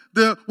building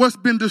what's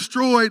been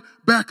destroyed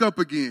back up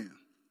again.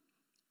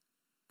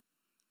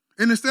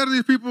 And instead of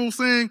these people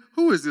saying,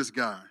 who is this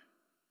guy?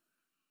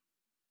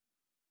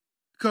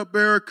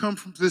 Cupbearer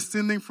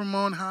descending from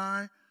on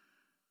high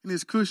in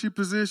his cushy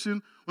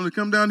position. When they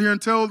come down here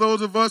and tell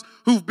those of us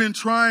who've been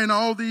trying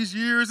all these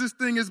years, this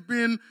thing has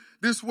been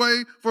this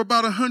way for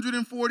about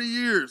 140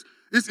 years.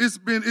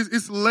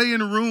 It's laying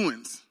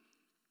ruins.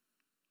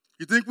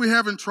 You think we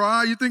haven't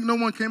tried? You think no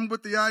one came up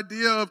with the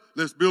idea of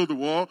let's build a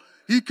wall?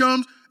 He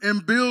comes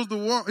and builds the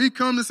wall. He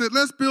comes and said,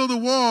 let's build a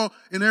wall.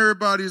 And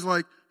everybody's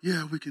like,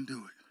 yeah, we can do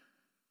it.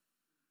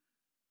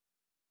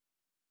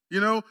 You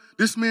know,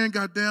 this man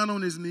got down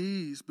on his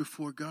knees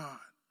before God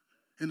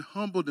and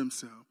humbled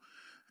himself.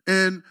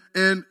 And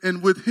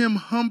with him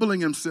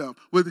humbling himself,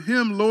 with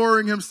him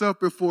lowering himself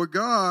before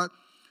God,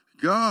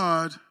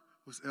 God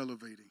was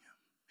elevating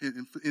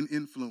him in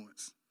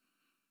influence.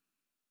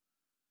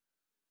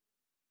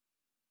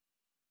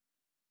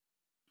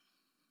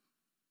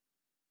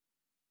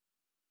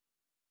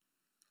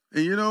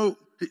 And you know,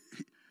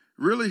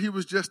 really he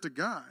was just a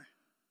guy.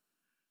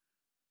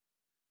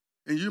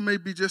 And you may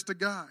be just a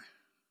guy.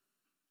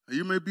 Or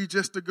you may be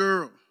just a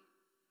girl.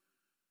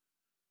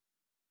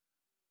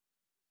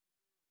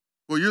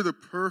 Well, you're the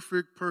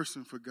perfect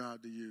person for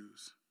God to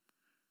use.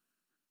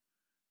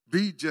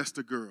 Be just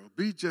a girl.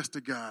 Be just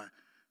a guy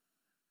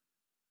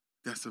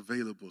that's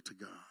available to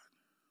God.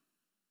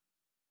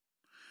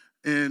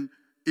 And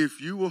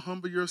if you will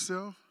humble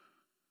yourself,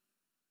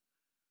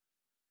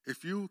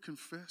 if you will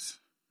confess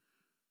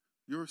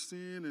your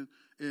sin,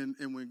 and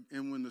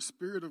when the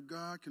Spirit of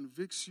God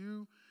convicts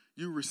you,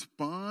 you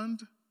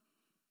respond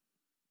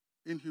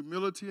in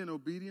humility and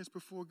obedience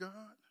before God.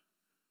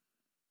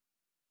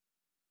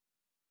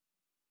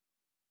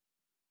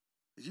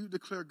 You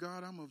declare,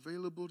 God, I'm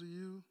available to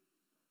you.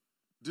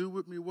 Do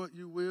with me what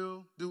you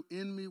will. Do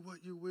in me what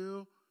you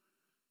will.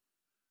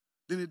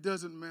 Then it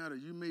doesn't matter.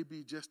 You may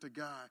be just a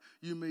guy.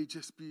 You may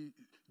just be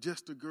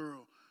just a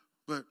girl.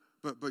 But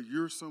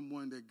you're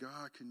someone that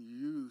God can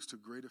use to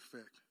great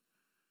effect.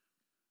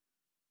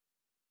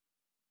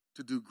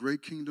 To do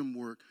great kingdom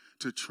work,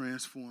 to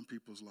transform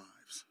people's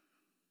lives.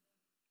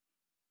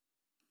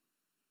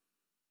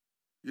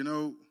 You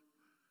know,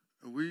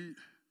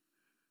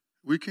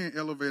 we can't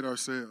elevate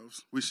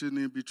ourselves. We shouldn't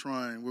even be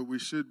trying. What we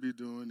should be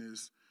doing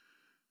is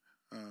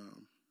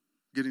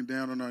getting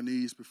down on our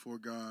knees before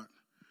God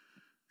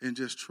and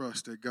just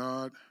trust that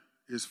God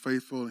is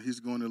faithful and he's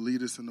going to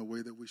lead us in the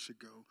way that we should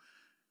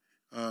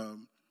go.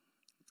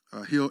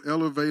 He'll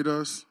elevate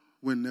us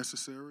when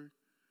necessary.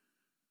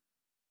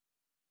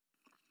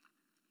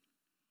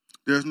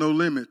 There's no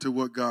limit to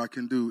what God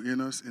can do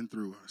in us and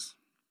through us.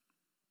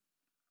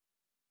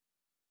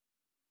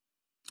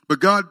 But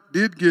God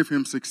did give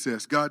him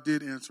success. God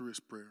did answer his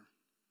prayer.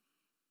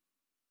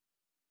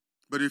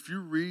 But if you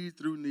read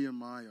through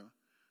Nehemiah,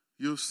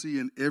 you'll see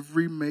in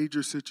every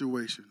major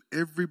situation,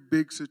 every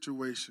big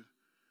situation,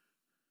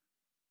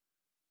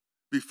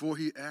 before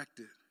he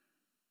acted,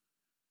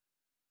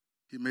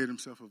 he made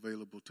himself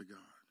available to God.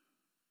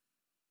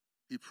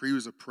 He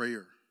was a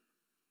prayer.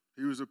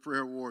 He was a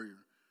prayer warrior.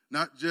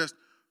 Not just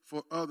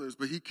for others,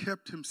 but he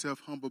kept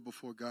himself humble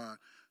before God.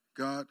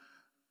 God,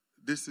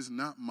 this is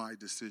not my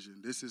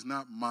decision. This is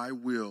not my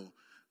will,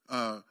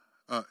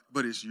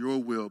 but it's your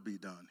will be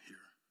done here.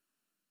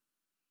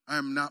 I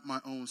am not my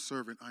own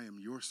servant. I am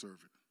your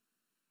servant.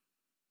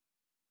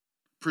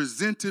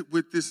 Presented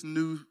with this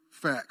new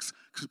facts,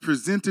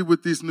 presented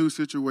with these new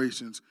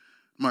situations,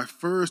 my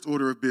first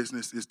order of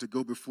business is to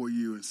go before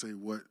you and say,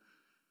 what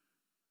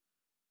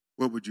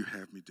would you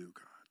have me do,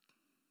 God?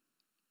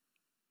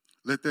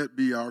 Let that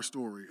be our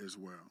story as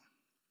well.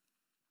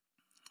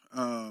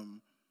 I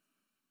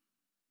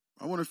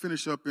want to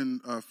finish up in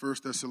 1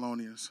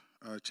 Thessalonians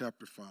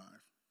chapter 5.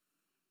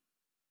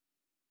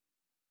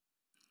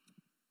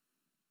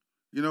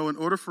 You know, in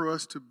order for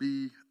us to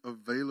be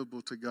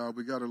available to God,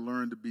 we got to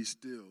learn to be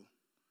still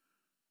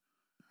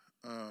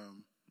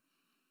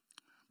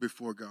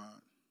before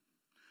God.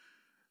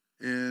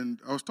 And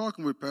I was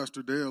talking with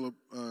Pastor Dale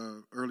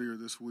earlier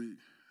this week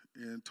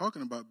and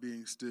talking about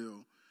being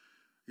still.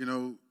 You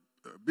know,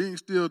 being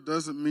still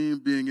doesn't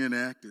mean being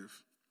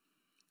inactive,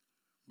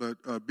 but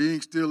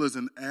being still is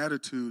an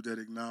attitude that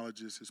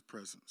acknowledges his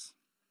presence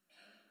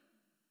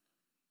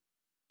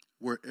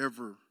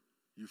wherever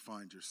you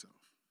find yourself.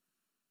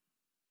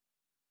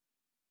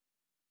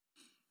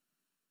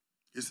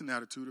 It's an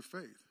attitude of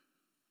faith.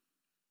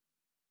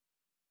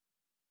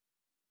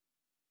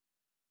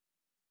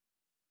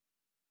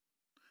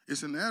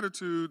 It's an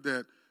attitude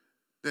that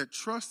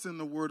trusts in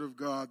the word of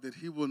God that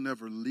he will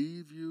never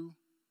leave you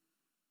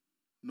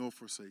nor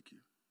forsake you.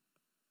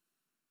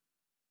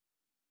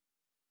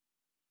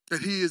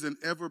 That he is an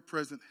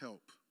ever-present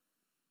help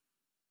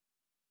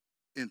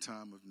in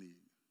time of need.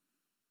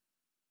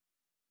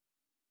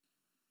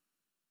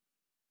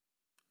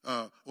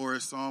 Or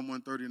as Psalm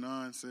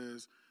 139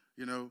 says,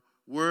 you know,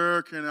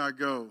 where can I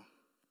go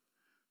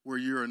where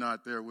you are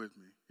not there with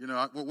me? You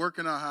know, where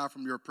can I hide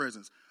from your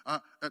presence?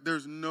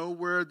 There's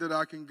nowhere that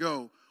I can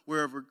go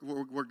where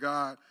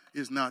God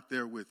is not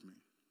there with me.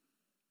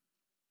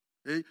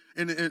 Okay?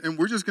 And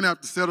we're just going to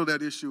have to settle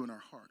that issue in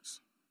our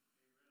hearts.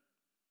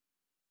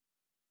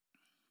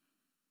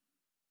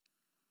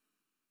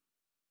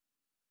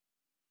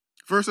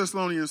 First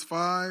Thessalonians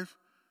 5,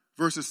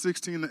 verses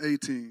 16 to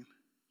 18.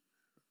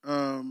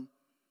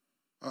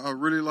 I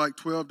really like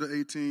 12 to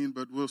 18,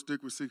 but we'll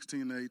stick with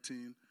 16 to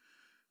 18.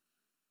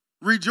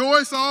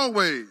 Rejoice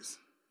always.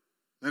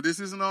 Now, this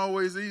isn't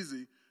always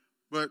easy,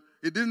 but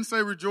it didn't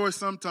say rejoice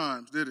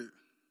sometimes, did it?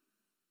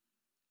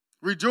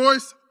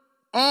 Rejoice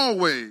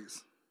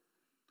always.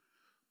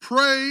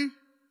 Pray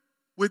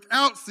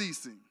without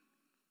ceasing.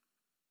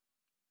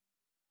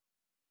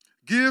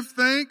 Give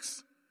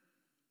thanks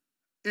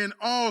in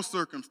all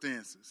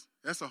circumstances.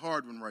 That's a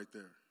hard one right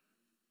there.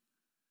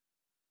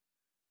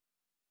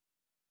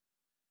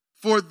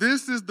 For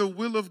this is the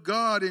will of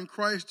God in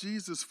Christ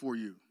Jesus for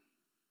you.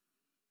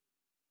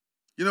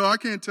 You know, I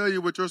can't tell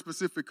you what your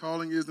specific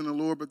calling is in the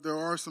Lord, but there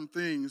are some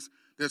things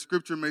that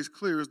Scripture makes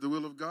clear is the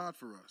will of God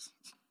for us.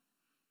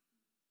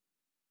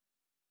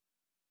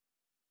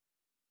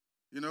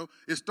 You know,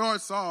 it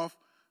starts off,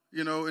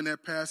 you know, in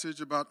that passage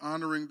about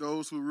honoring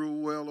those who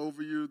rule well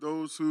over you,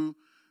 those who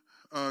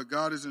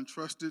God has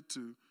entrusted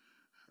to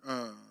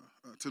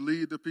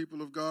lead the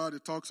people of God.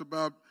 It talks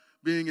about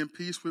being in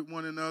peace with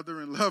one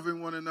another and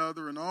loving one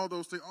another and all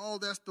those things. All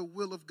that's the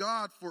will of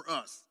God for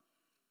us.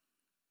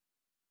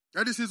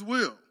 That is his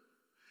will.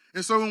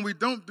 And so when we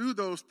don't do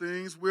those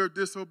things, we're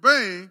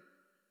disobeying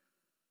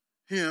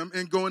him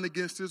and going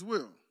against his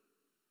will.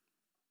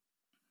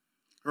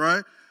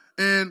 Right?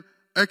 And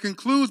it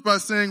concludes by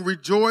saying,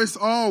 rejoice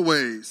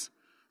always.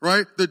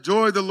 Right? The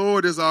joy of the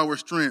Lord is our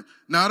strength.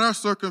 Not our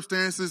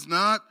circumstances,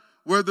 not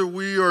whether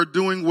we are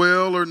doing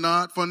well or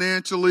not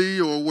financially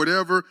or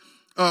whatever.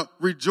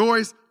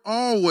 Rejoice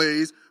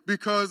always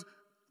because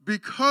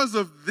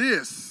of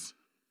this,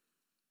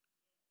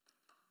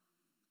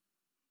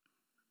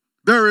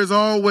 there is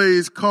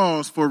always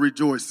cause for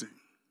rejoicing.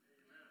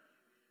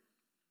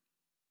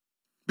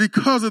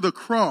 Because of the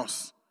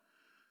cross.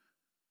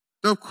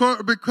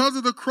 Because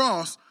of the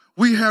cross,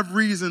 we have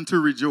reason to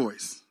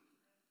rejoice.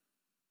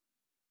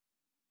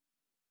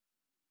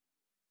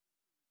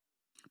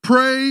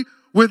 Pray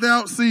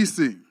without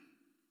ceasing.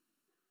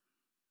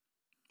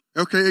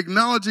 Okay,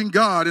 acknowledging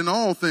God in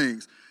all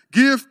things.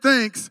 Give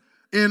thanks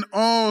in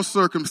all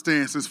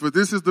circumstances, for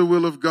this is the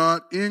will of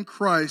God in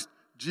Christ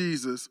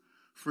Jesus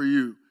for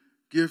you.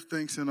 Give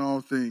thanks in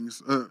all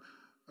things.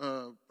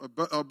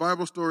 A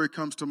Bible story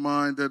comes to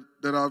mind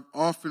that I've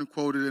often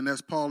quoted, and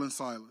that's Paul and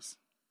Silas.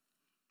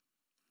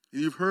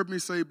 You've heard me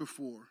say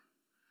before,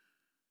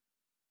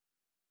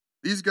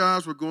 these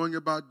guys were going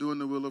about doing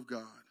the will of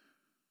God.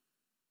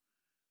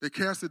 They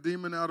cast a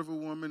demon out of a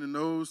woman, and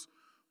those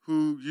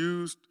who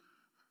used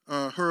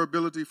her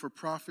ability for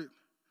profit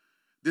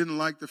didn't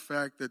like the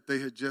fact that they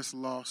had just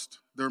lost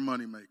their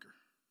moneymaker.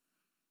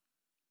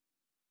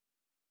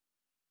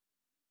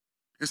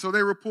 And so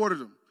they reported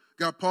them,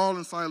 got Paul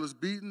and Silas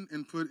beaten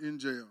and put in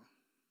jail.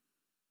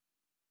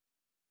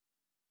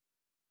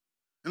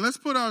 And let's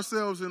put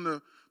ourselves in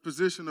the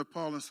position of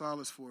Paul and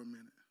Silas for a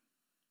minute,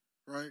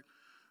 right?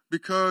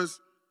 Because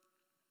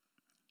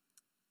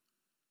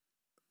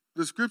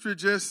the scripture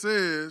just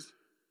says,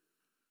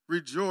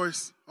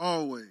 rejoice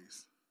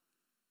always.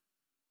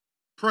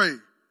 Pray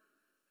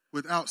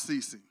without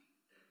ceasing.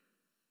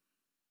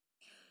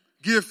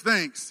 Give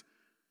thanks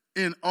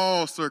in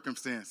all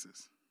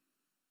circumstances.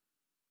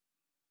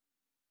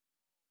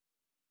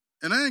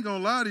 And I ain't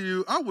going to lie to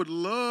you, I would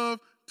love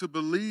to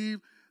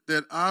believe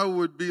that I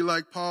would be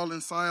like Paul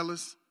and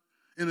Silas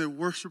in a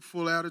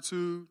worshipful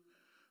attitude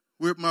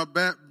with my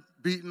back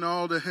beaten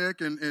all the heck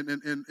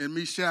and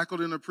me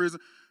shackled in a prison.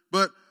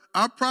 But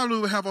I probably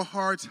would have a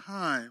hard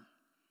time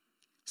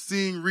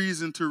seeing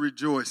reason to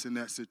rejoice in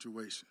that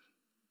situation.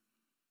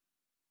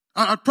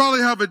 I'd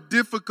probably have a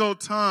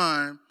difficult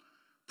time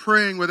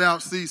praying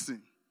without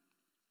ceasing.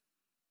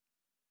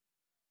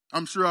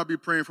 I'm sure I'll be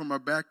praying for my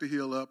back to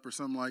heal up or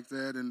something like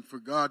that, and for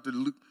God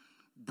to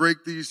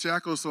break these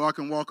shackles so I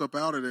can walk up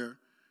out of there.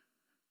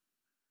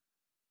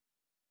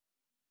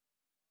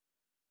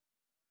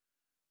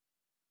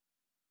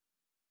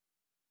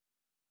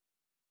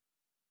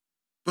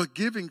 But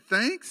giving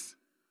thanks?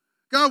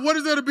 God, what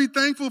is there to be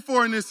thankful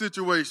for in this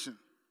situation?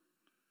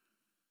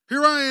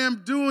 Here I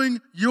am doing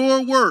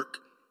your work.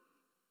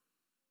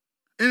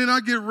 And then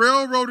I get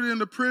railroaded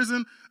into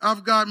prison.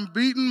 I've gotten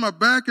beaten. My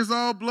back is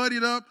all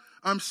bloodied up.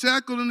 I'm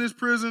shackled in this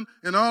prison,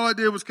 and all I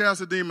did was cast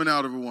a demon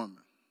out of a woman.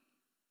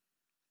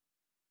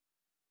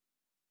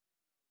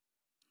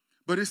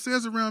 But it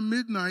says around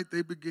midnight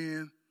they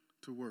began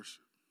to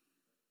worship.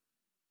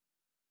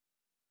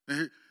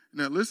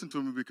 Now listen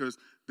to me, because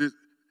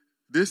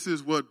this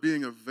is what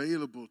being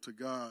available to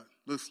God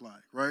looks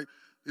like, right?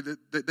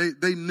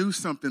 They knew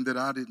something that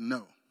I didn't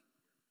know,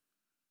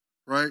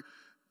 right?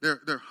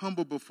 They're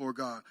humble before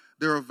God.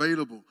 They're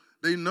available.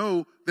 They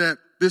know that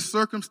this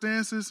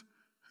circumstance,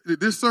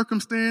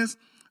 isn't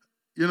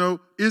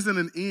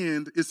an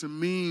end. It's a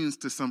means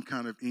to some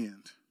kind of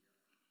end.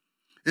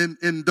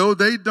 And though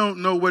they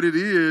don't know what it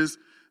is,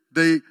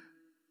 they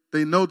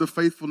know the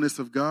faithfulness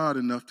of God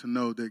enough to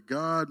know that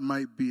God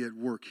might be at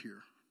work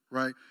here,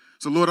 right?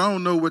 So, Lord, I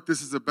don't know what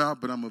this is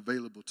about, but I'm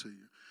available to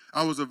you.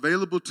 I was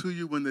available to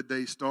you when the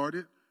day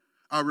started.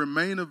 I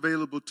remain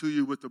available to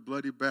you with a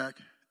bloody back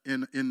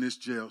in this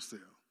jail cell.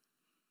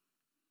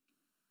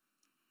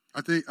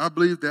 I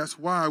believe that's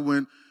why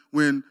when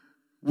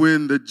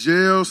the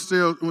jail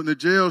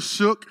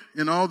shook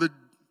and all the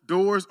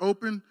doors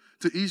opened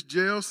to each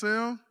jail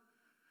cell,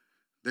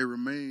 they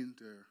remained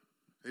there.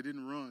 They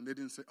didn't run. They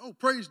didn't say, "Oh,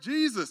 praise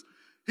Jesus,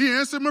 he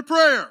answered my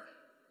prayer.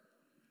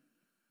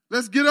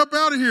 Let's get up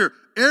out of here."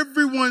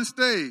 Everyone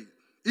stayed,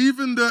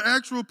 even the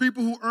actual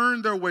people who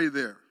earned their way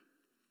there.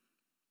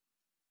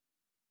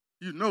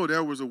 You know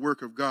there was a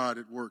work of God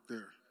at work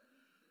there,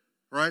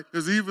 right?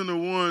 Because even the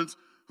ones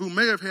who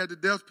may have had the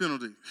death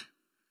penalty,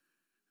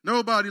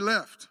 nobody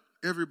left.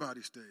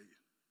 Everybody stayed.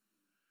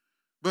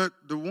 But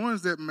the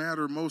ones that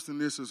matter most in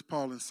this is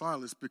Paul and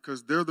Silas,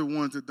 because they're the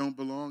ones that don't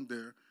belong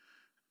there.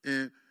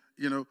 And,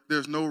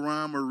 there's no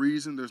rhyme or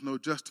reason. There's no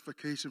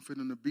justification for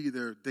them to be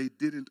there. They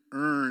didn't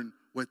earn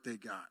what they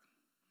got.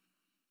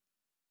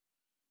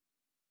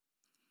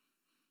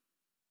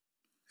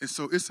 And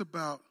so it's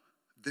about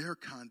their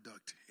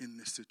conduct in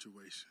this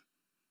situation,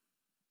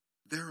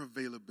 their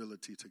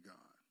availability to God.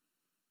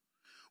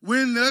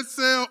 When that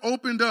cell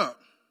opened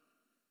up,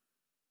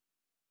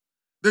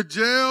 the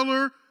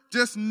jailer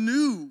just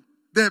knew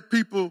that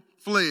people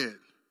fled.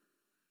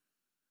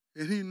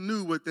 And he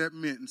knew what that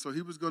meant. And so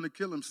he was going to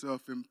kill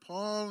himself. And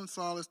Paul and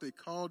Silas, they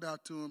called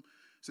out to him,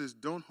 says,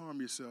 "Don't harm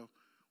yourself.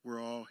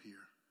 We're all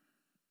here."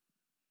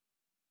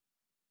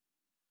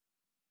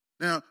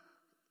 Now,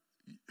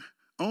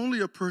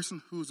 only a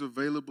person who's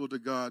available to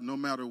God, no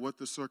matter what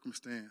the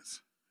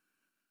circumstance,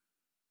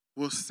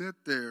 will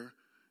sit there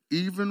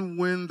even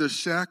when the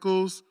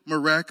shackles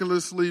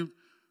miraculously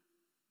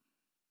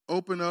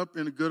open up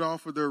and get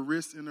off of their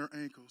wrists and their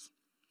ankles.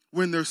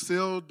 When their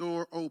cell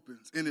door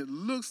opens and it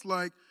looks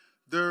like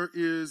there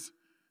is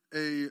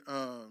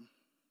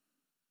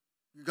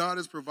God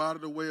has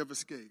provided a way of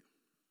escape.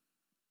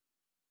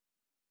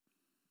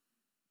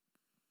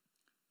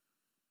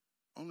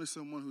 Only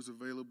someone who's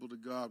available to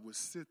God would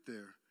sit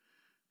there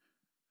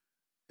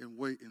and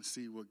wait and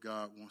see what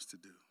God wants to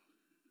do.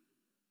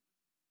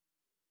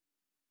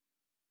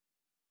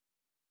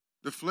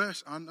 The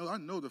flesh, I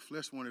know the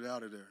flesh wanted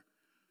out of there.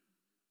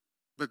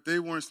 But they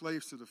weren't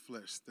slaves to the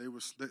flesh. They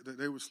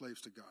were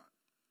slaves to God.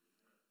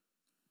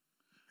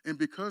 And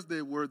because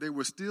they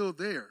were still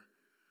there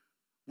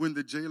when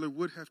the jailer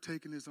would have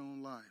taken his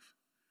own life.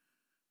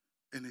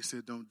 And they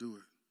said, don't do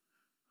it.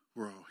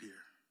 We're all here.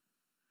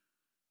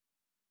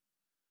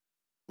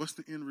 What's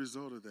the end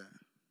result of that?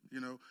 You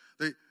know,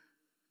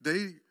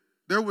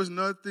 there was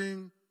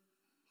nothing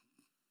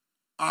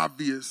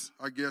obvious,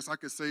 I guess I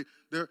could say.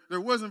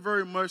 There wasn't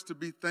very much to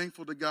be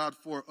thankful to God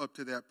for up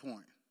to that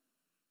point.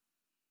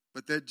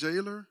 But that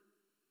jailer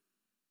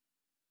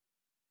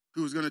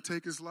who was going to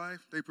take his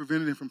life, they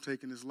prevented him from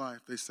taking his life.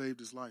 They saved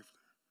his life.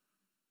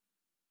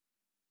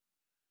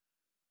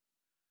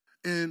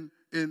 And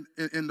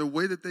the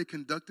way that they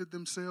conducted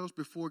themselves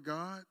before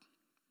God,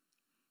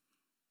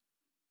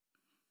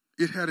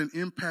 it had an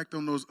impact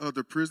on those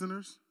other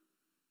prisoners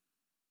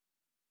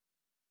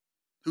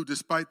who,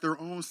 despite their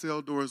own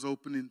cell doors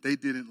opening, they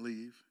didn't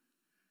leave.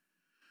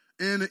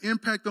 And the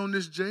impact on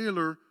this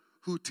jailer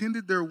who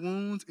tended their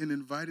wounds and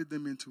invited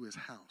them into his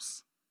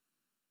house.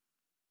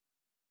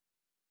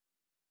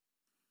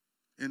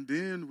 And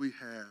then we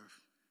have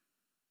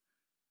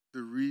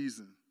the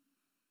reason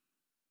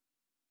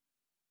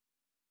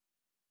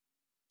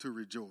to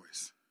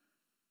rejoice.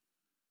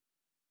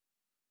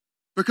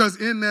 Because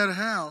in that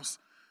house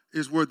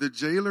is where the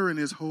jailer and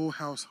his whole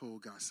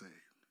household got saved.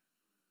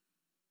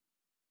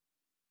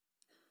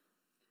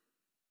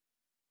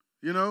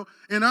 You know,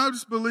 and I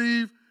just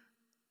believe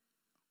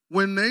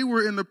when they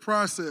were in the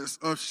process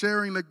of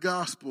sharing the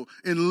gospel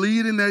and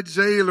leading that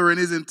jailer and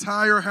his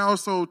entire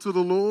household to the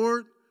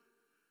Lord,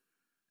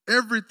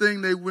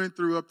 everything they went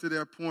through up to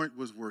that point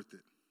was worth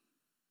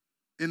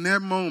it. In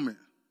that moment,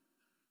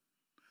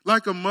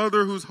 like a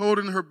mother who's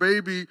holding her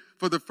baby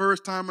for the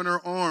first time in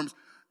her arms,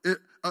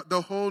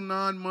 the whole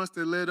 9 months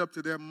that led up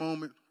to that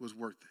moment was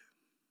worth it.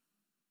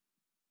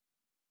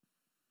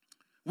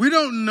 We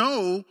don't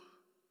know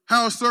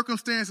how a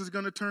circumstance is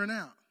going to turn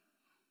out.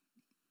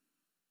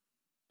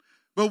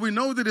 But we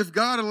know that if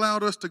God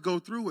allowed us to go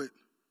through it,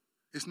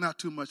 it's not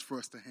too much for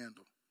us to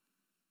handle.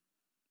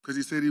 Because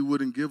he said he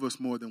wouldn't give us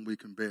more than we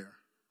can bear,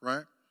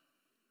 right?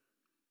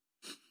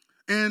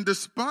 And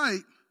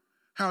despite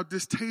how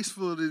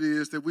distasteful it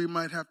is that we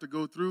might have to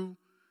go through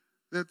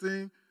that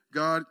thing,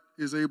 God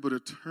is able to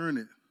turn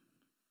it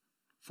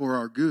for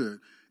our good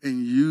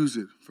and use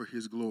it for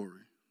his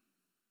glory.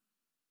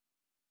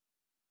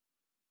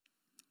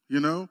 You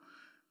know?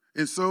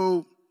 And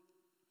so,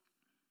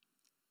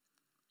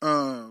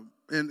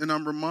 and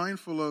I'm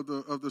mindful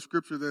of the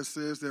scripture that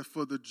says that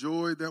for the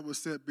joy that was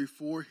set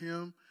before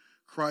him,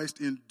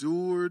 Christ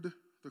endured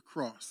the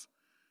cross,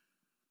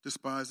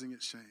 despising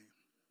its shame.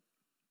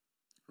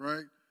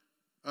 Right?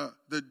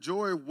 The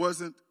joy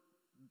wasn't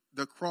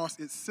the cross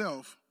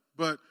itself,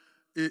 but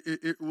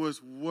it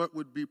was what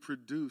would be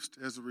produced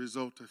as a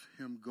result of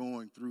him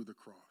going through the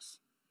cross.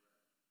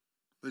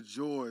 The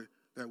joy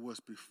that was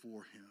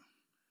before him.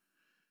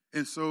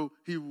 And so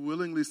he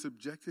willingly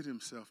subjected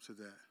himself to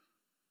that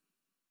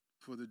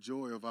for the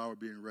joy of our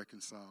being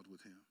reconciled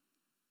with him.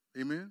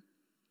 Amen?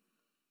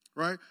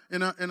 Right?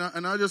 And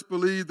I just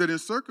believe that in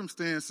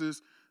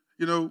circumstances,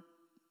 you know,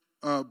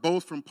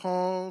 both from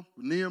Paul,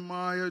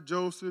 Nehemiah,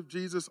 Joseph,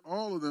 Jesus,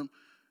 all of them,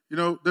 you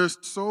know, there's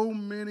so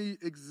many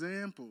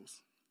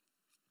examples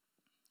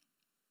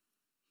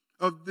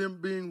of them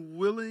being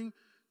willing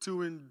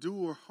to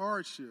endure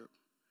hardship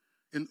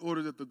in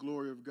order that the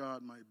glory of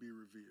God might be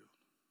revealed.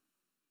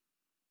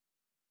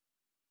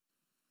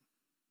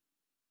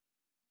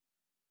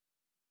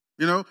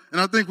 You know, and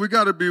I think we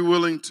got to be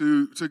willing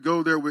to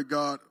go there with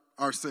God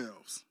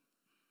ourselves,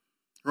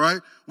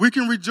 right? We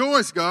can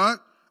rejoice, God.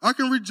 I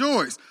can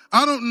rejoice.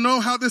 I don't know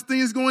how this thing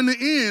is going to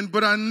end,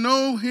 but I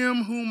know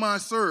him whom I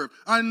serve.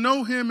 I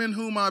know him in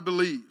whom I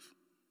believe.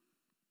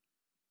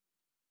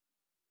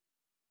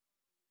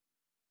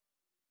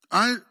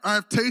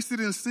 I've tasted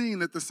and seen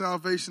that the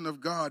salvation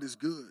of God is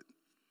good.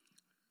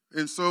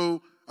 And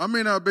so I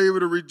may not be able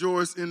to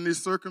rejoice in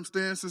these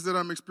circumstances that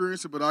I'm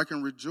experiencing, but I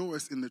can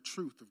rejoice in the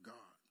truth of God.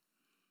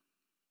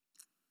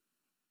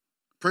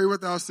 Pray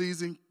without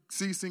ceasing,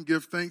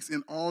 give thanks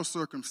in all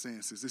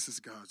circumstances. This is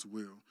God's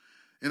will.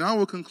 And I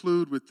will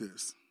conclude with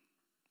this.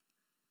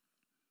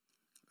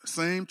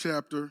 Same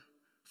chapter,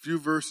 few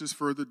verses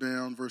further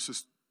down,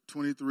 verses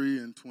 23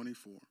 and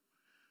 24.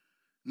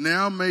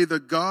 Now may the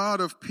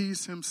God of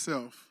peace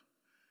himself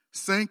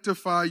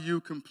sanctify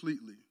you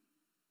completely.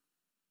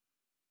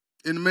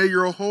 And may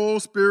your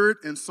whole spirit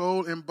and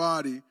soul and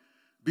body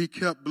be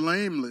kept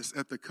blameless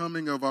at the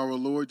coming of our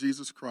Lord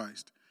Jesus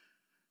Christ.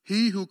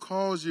 He who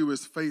calls you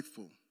is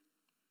faithful.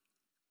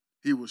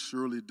 He will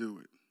surely do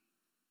it.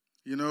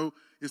 You know,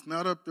 it's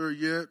not up there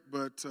yet,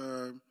 but,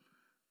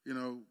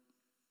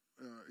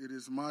 it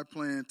is my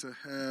plan to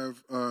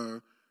have a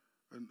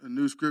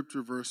new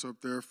scripture verse up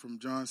there from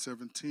John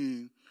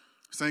 17.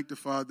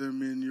 Sanctify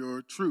them in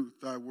your truth.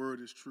 Thy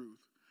word is truth.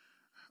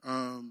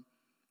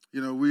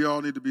 We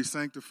all need to be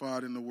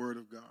sanctified in the word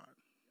of God.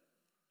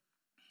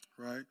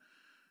 Right?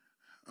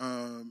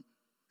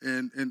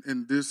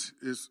 And this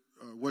is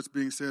what's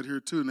being said here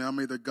too. Now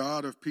may the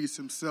God of peace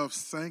himself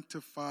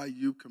sanctify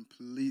you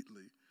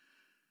completely.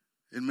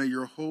 And may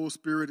your whole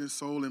spirit and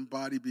soul and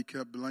body be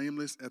kept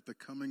blameless at the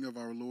coming of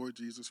our Lord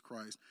Jesus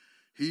Christ.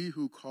 He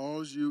who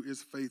calls you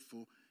is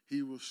faithful.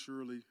 He will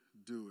surely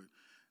do it.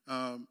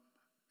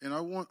 And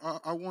I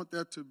want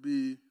that to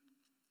be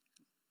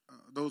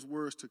those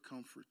words to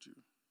comfort you,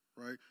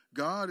 right?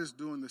 God is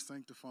doing the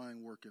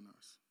sanctifying work in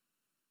us,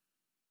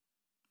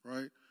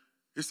 right?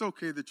 It's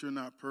okay that you're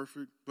not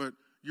perfect, but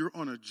you're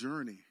on a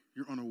journey.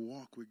 You're on a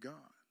walk with God,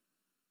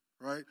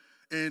 right?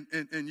 And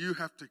you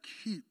have to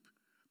keep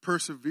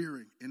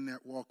persevering in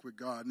that walk with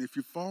God. And if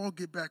you fall,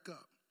 get back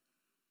up,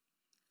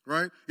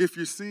 right? If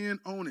you sin,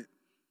 own it.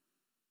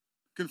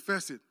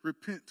 Confess it.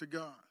 Repent to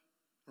God,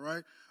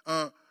 right?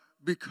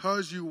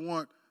 Because you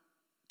want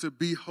to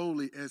be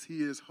holy as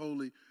he is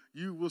holy,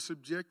 you will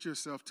subject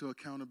yourself to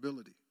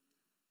accountability.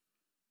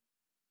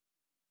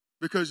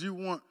 Because you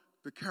want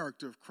the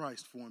character of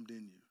Christ formed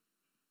in you,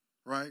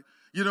 right?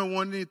 You don't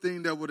want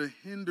anything that would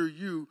hinder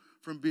you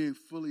from being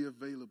fully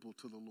available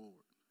to the Lord,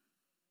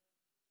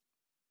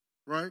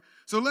 right?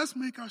 So let's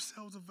make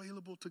ourselves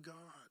available to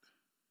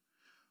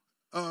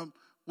God.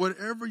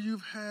 Whatever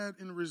you've had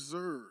in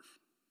reserve,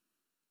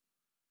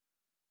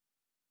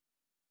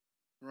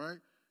 right?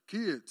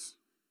 Kids,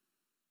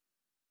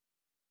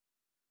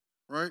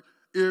 right?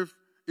 If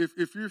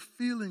you're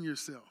feeling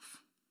yourself,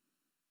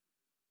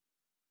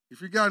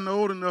 if you've gotten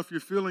old enough,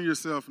 you're feeling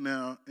yourself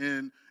now,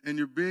 and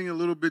you're being a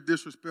little bit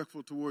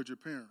disrespectful towards your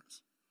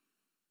parents.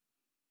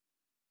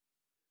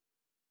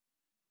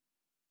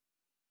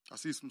 I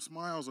see some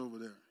smiles over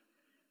there.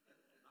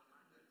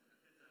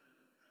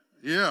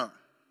 Yeah.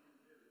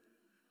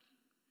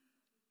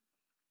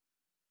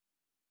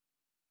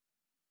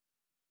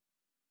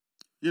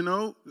 You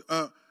know,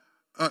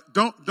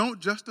 don't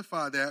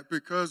justify that,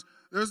 because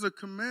there's a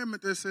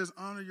commandment that says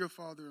honor your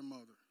father and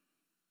mother.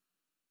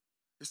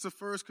 It's the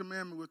first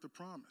commandment with the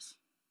promise,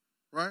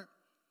 right?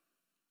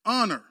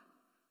 Honor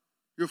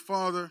your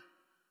father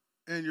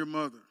and your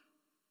mother.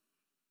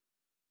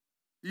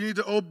 You need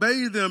to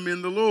obey them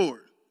in the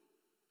Lord,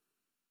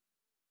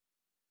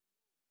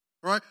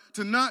 right?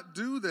 To not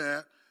do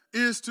that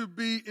is to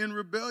be in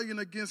rebellion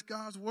against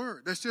God's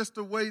word. That's just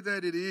the way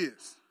that it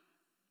is,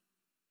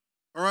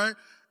 all right?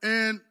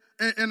 And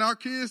our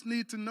kids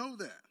need to know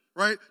that,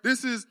 right?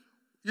 This is,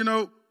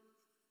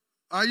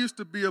 I used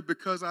to be a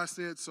because I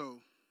said so.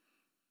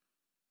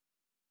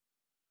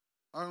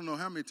 I don't know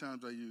how many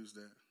times I used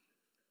that.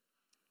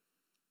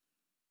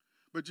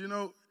 But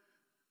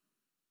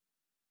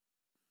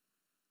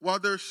while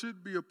there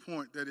should be a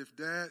point that if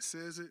dad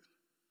says it,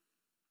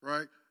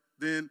 right,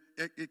 then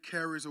it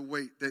carries a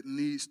weight that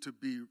needs to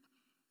be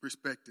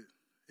respected.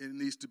 It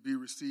needs to be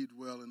received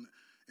well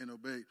and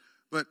obeyed.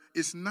 But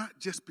it's not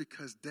just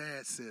because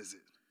dad says it,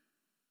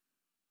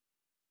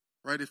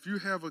 right? If you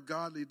have a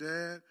godly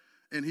dad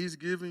and he's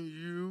giving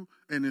you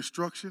an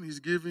instruction, he's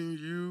giving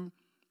you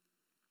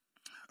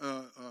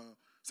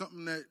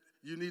something that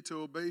you need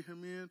to obey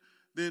him in,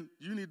 then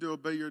you need to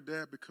obey your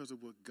dad because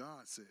of what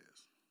God says.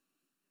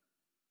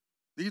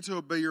 You need to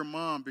obey your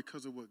mom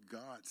because of what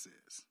God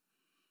says.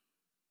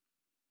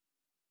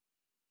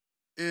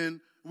 And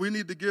we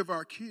need to give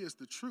our kids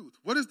the truth.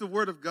 What does the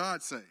word of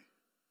God say?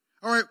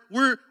 All right,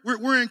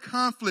 we're in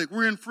conflict.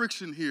 We're in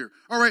friction here.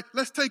 All right,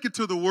 let's take it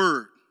to the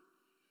word.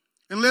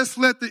 And let's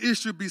let the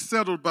issue be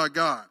settled by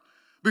God.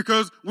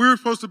 Because we're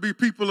supposed to be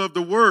people of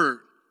the word.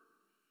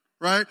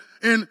 Right?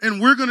 And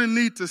we're going to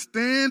need to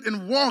stand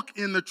and walk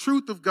in the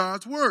truth of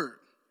God's word.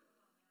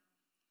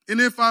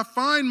 And if I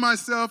find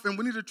myself, and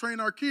we need to train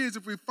our kids,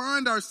 if we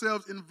find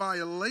ourselves in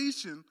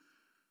violation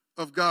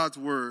of God's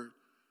word,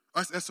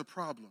 that's a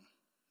problem.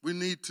 We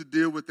need to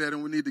deal with that,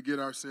 and we need to get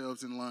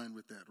ourselves in line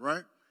with that,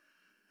 right?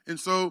 And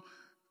so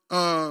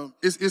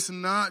it's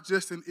not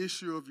just an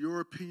issue of your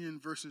opinion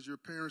versus your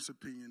parents'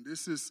 opinion.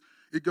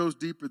 It goes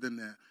deeper than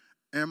that.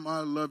 Am I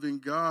loving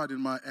God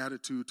in my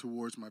attitude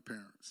towards my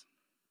parents?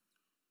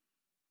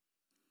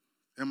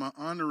 Am I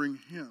honoring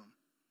him?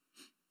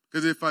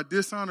 Because if I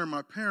dishonor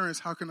my parents,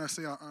 how can I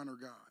say I honor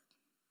God?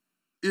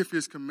 If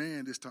his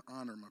command is to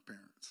honor my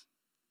parents.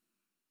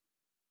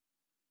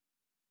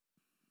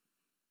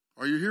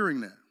 Are you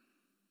hearing that?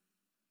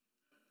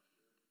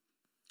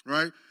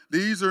 Right?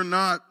 These are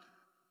not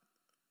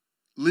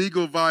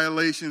legal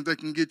violations that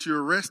can get you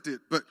arrested.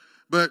 But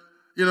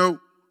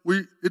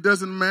it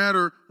doesn't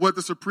matter what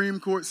the Supreme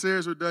Court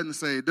says or doesn't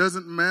say. It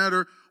doesn't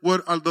matter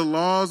what the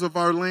laws of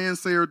our land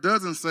say or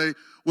doesn't say.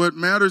 What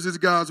matters is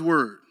God's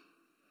word.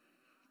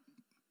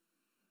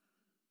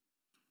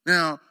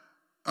 Now,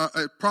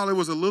 it probably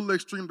was a little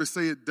extreme to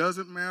say it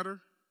doesn't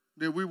matter,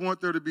 that we want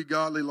there to be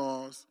godly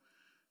laws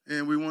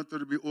and we want there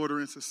to be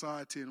order in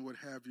society and what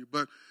have you.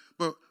 But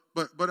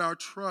our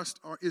trust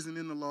isn't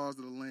in the laws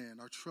of the land.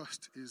 Our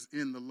trust is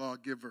in the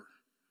lawgiver,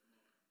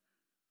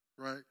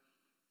 right?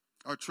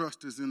 Our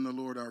trust is in the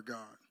Lord our God.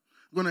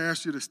 I'm going to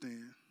ask you to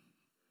stand.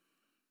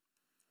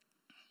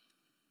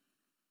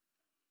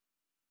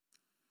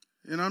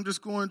 And I'm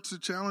just going to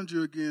challenge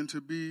you again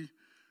to be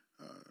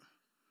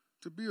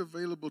to be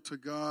available to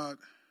God,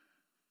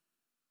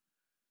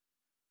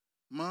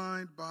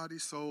 mind, body,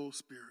 soul,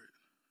 spirit.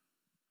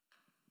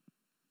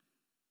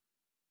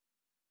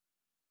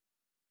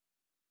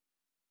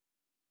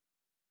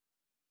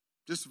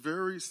 Just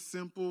very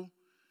simple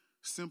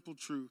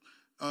truth.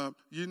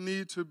 You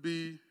need to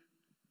be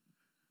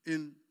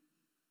in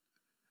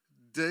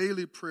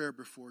daily prayer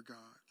before God.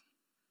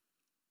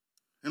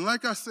 And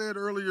like I said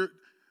earlier,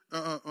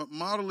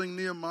 modeling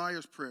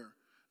Nehemiah's prayer,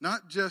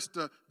 not just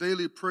a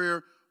daily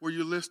prayer where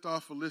you list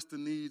off a list of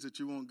needs that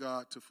you want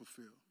God to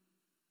fulfill,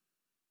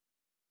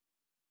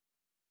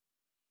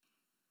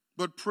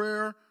 but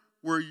prayer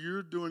where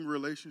you're doing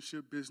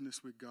relationship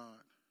business with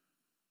God.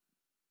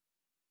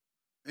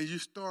 And you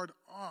start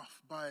off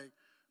by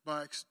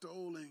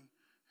extolling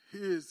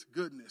his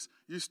goodness.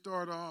 You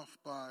start off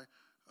by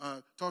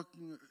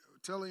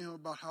telling him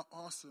about how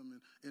awesome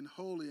and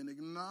holy, and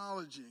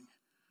acknowledging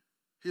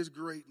his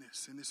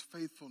greatness and his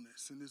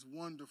faithfulness and his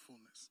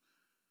wonderfulness.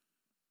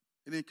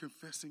 And then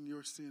confessing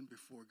your sin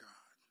before God.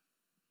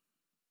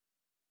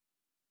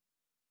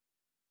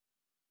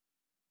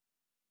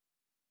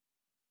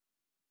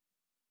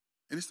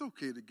 And it's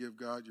okay to give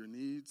God your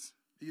needs.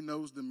 He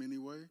knows them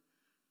anyway.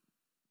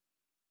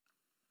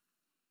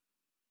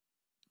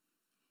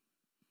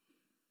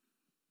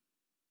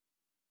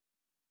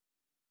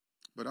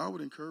 But I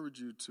would encourage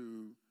you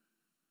to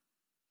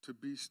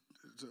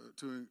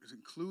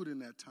include in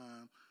that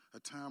time a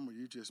time where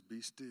you just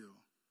be still,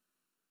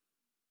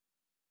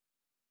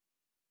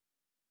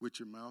 with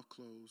your mouth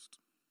closed,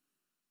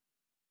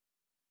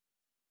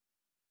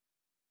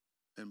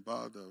 and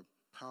by the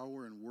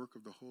power and work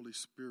of the Holy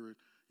Spirit,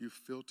 you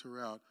filter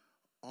out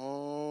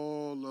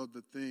all of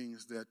the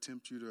things that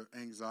tempt you to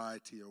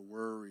anxiety or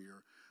worry,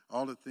 or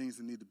all the things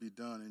that need to be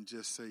done, and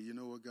just say, you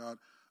know what, God,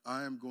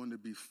 I am going to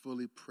be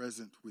fully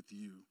present with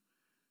you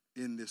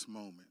in this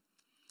moment.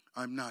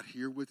 I'm not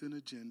here with an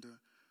agenda.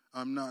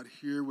 I'm not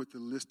here with a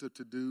list of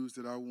to-dos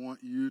that I want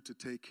you to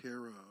take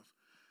care of.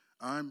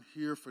 I'm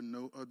here for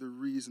no other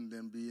reason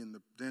than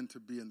to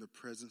be in the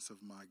presence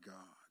of my God.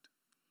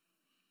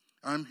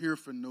 I'm here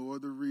for no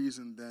other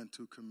reason than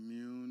to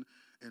commune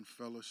and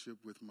fellowship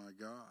with my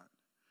God.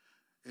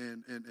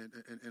 And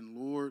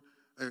Lord,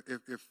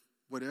 if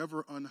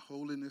whatever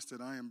unholiness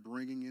that I am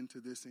bringing into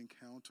this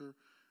encounter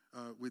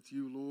with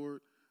you,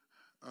 Lord,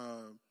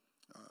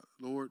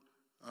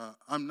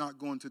 I'm not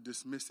going to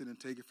dismiss it and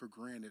take it for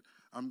granted.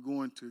 I'm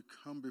going to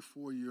come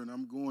before you and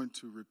I'm going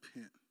to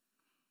repent.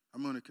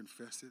 I'm going to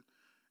confess it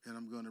and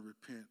I'm going to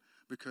repent,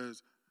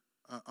 because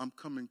I'm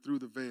coming through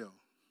the veil.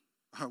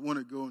 I want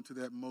to go into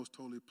that most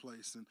holy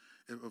place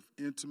of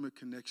intimate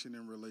connection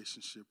and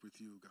relationship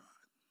with you, God.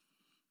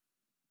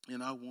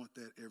 And I want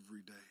that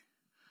every day.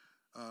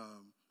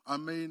 I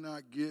may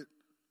not get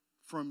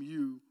from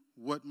you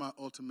what my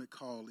ultimate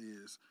call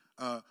is.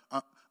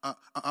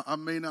 I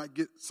may not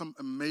get some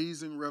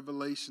amazing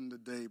revelation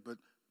today, but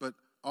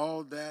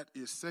all that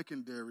is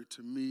secondary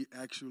to me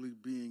actually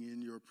being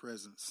in your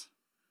presence.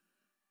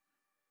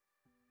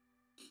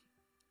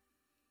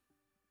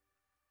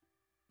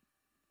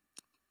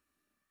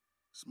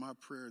 It's my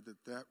prayer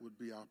that would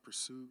be our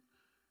pursuit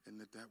and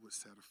that would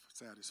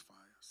satisfy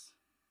us.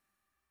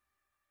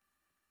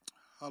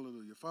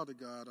 Hallelujah. Father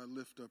God, I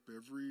lift up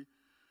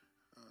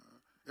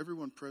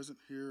everyone present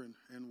here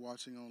and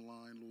watching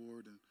online,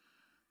 Lord.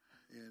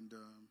 And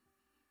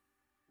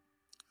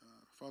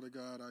Father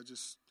God, I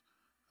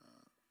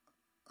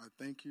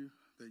thank you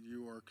that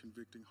you are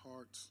convicting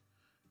hearts.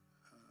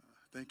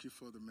 Thank you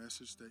for the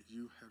message that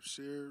you have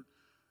shared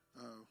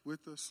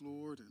with us,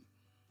 Lord.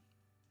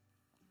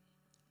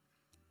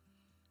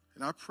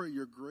 And I pray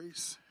your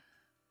grace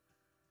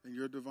and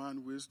your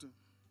divine wisdom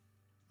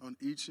on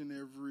each and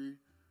every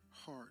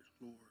heart,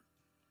 Lord,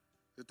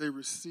 that they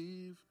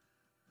receive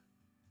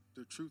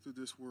the truth of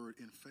this word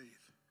in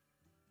faith.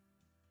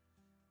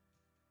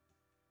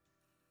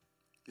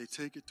 They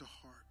take it to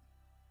heart.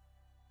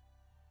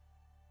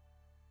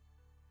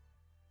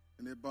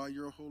 And that by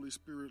your Holy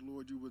Spirit,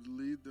 Lord, you would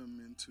lead them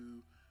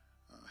into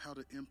how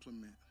to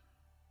implement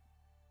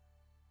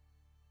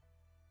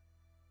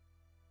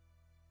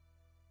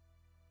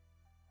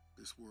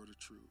this word of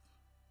truth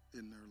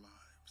in their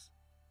lives.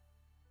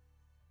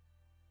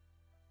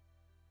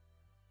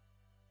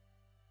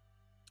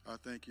 I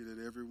thank you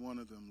that every one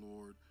of them,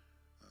 Lord,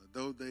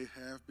 though they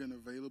have been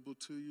available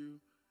to you,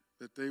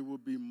 that they will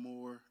be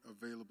more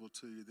available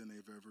to you than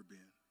they've ever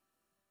been.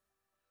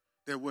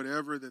 That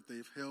whatever that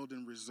they've held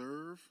in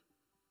reserve,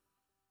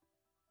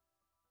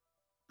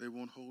 they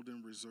won't hold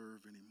in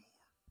reserve anymore.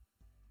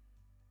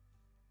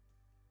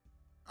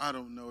 I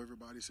don't know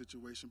everybody's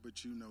situation,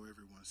 but you know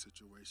everyone's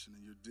situation,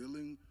 and you're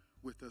dealing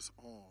with us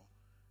all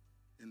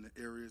in the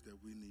areas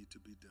that we need to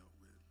be dealt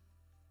with.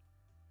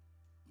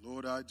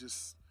 Lord,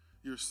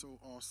 you're so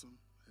awesome.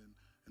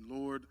 And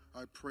Lord,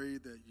 I pray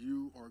that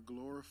you are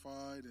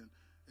glorified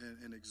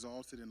and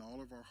exalted in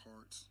all of our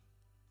hearts.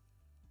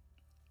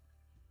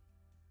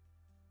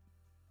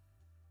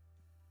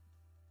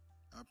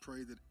 I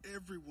pray that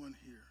everyone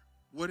here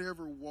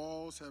whatever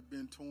walls have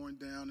been torn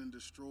down and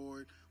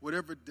destroyed,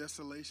 whatever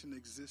desolation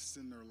exists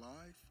in their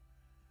life,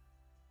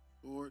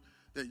 Lord,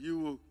 that you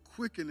will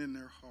quicken in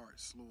their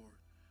hearts,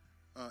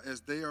 Lord.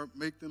 As they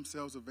make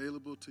themselves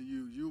available to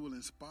you, you will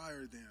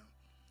inspire them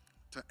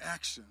to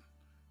action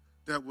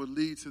that will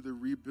lead to the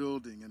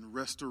rebuilding and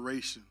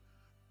restoration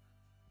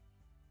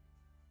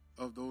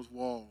of those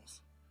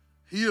walls,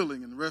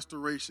 healing and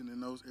restoration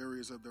in those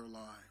areas of their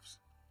lives.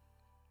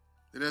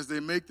 That as they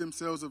make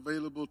themselves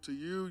available to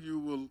you, you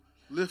will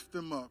lift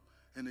them up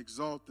and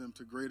exalt them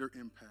to greater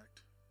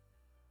impact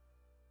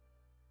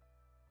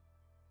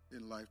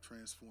in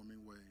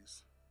life-transforming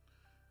ways.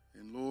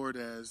 And Lord,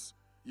 as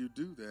you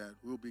do that,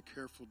 we'll be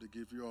careful to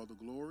give you all the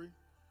glory.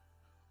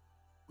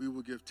 We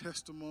will give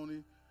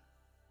testimony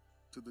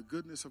to the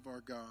goodness of our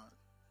God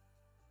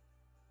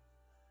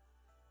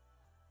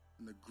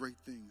and the great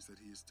things that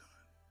he has done.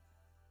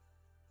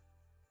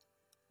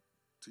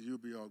 To you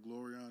be all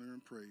glory, honor,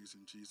 and praise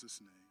in Jesus'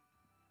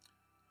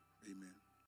 name. Amen.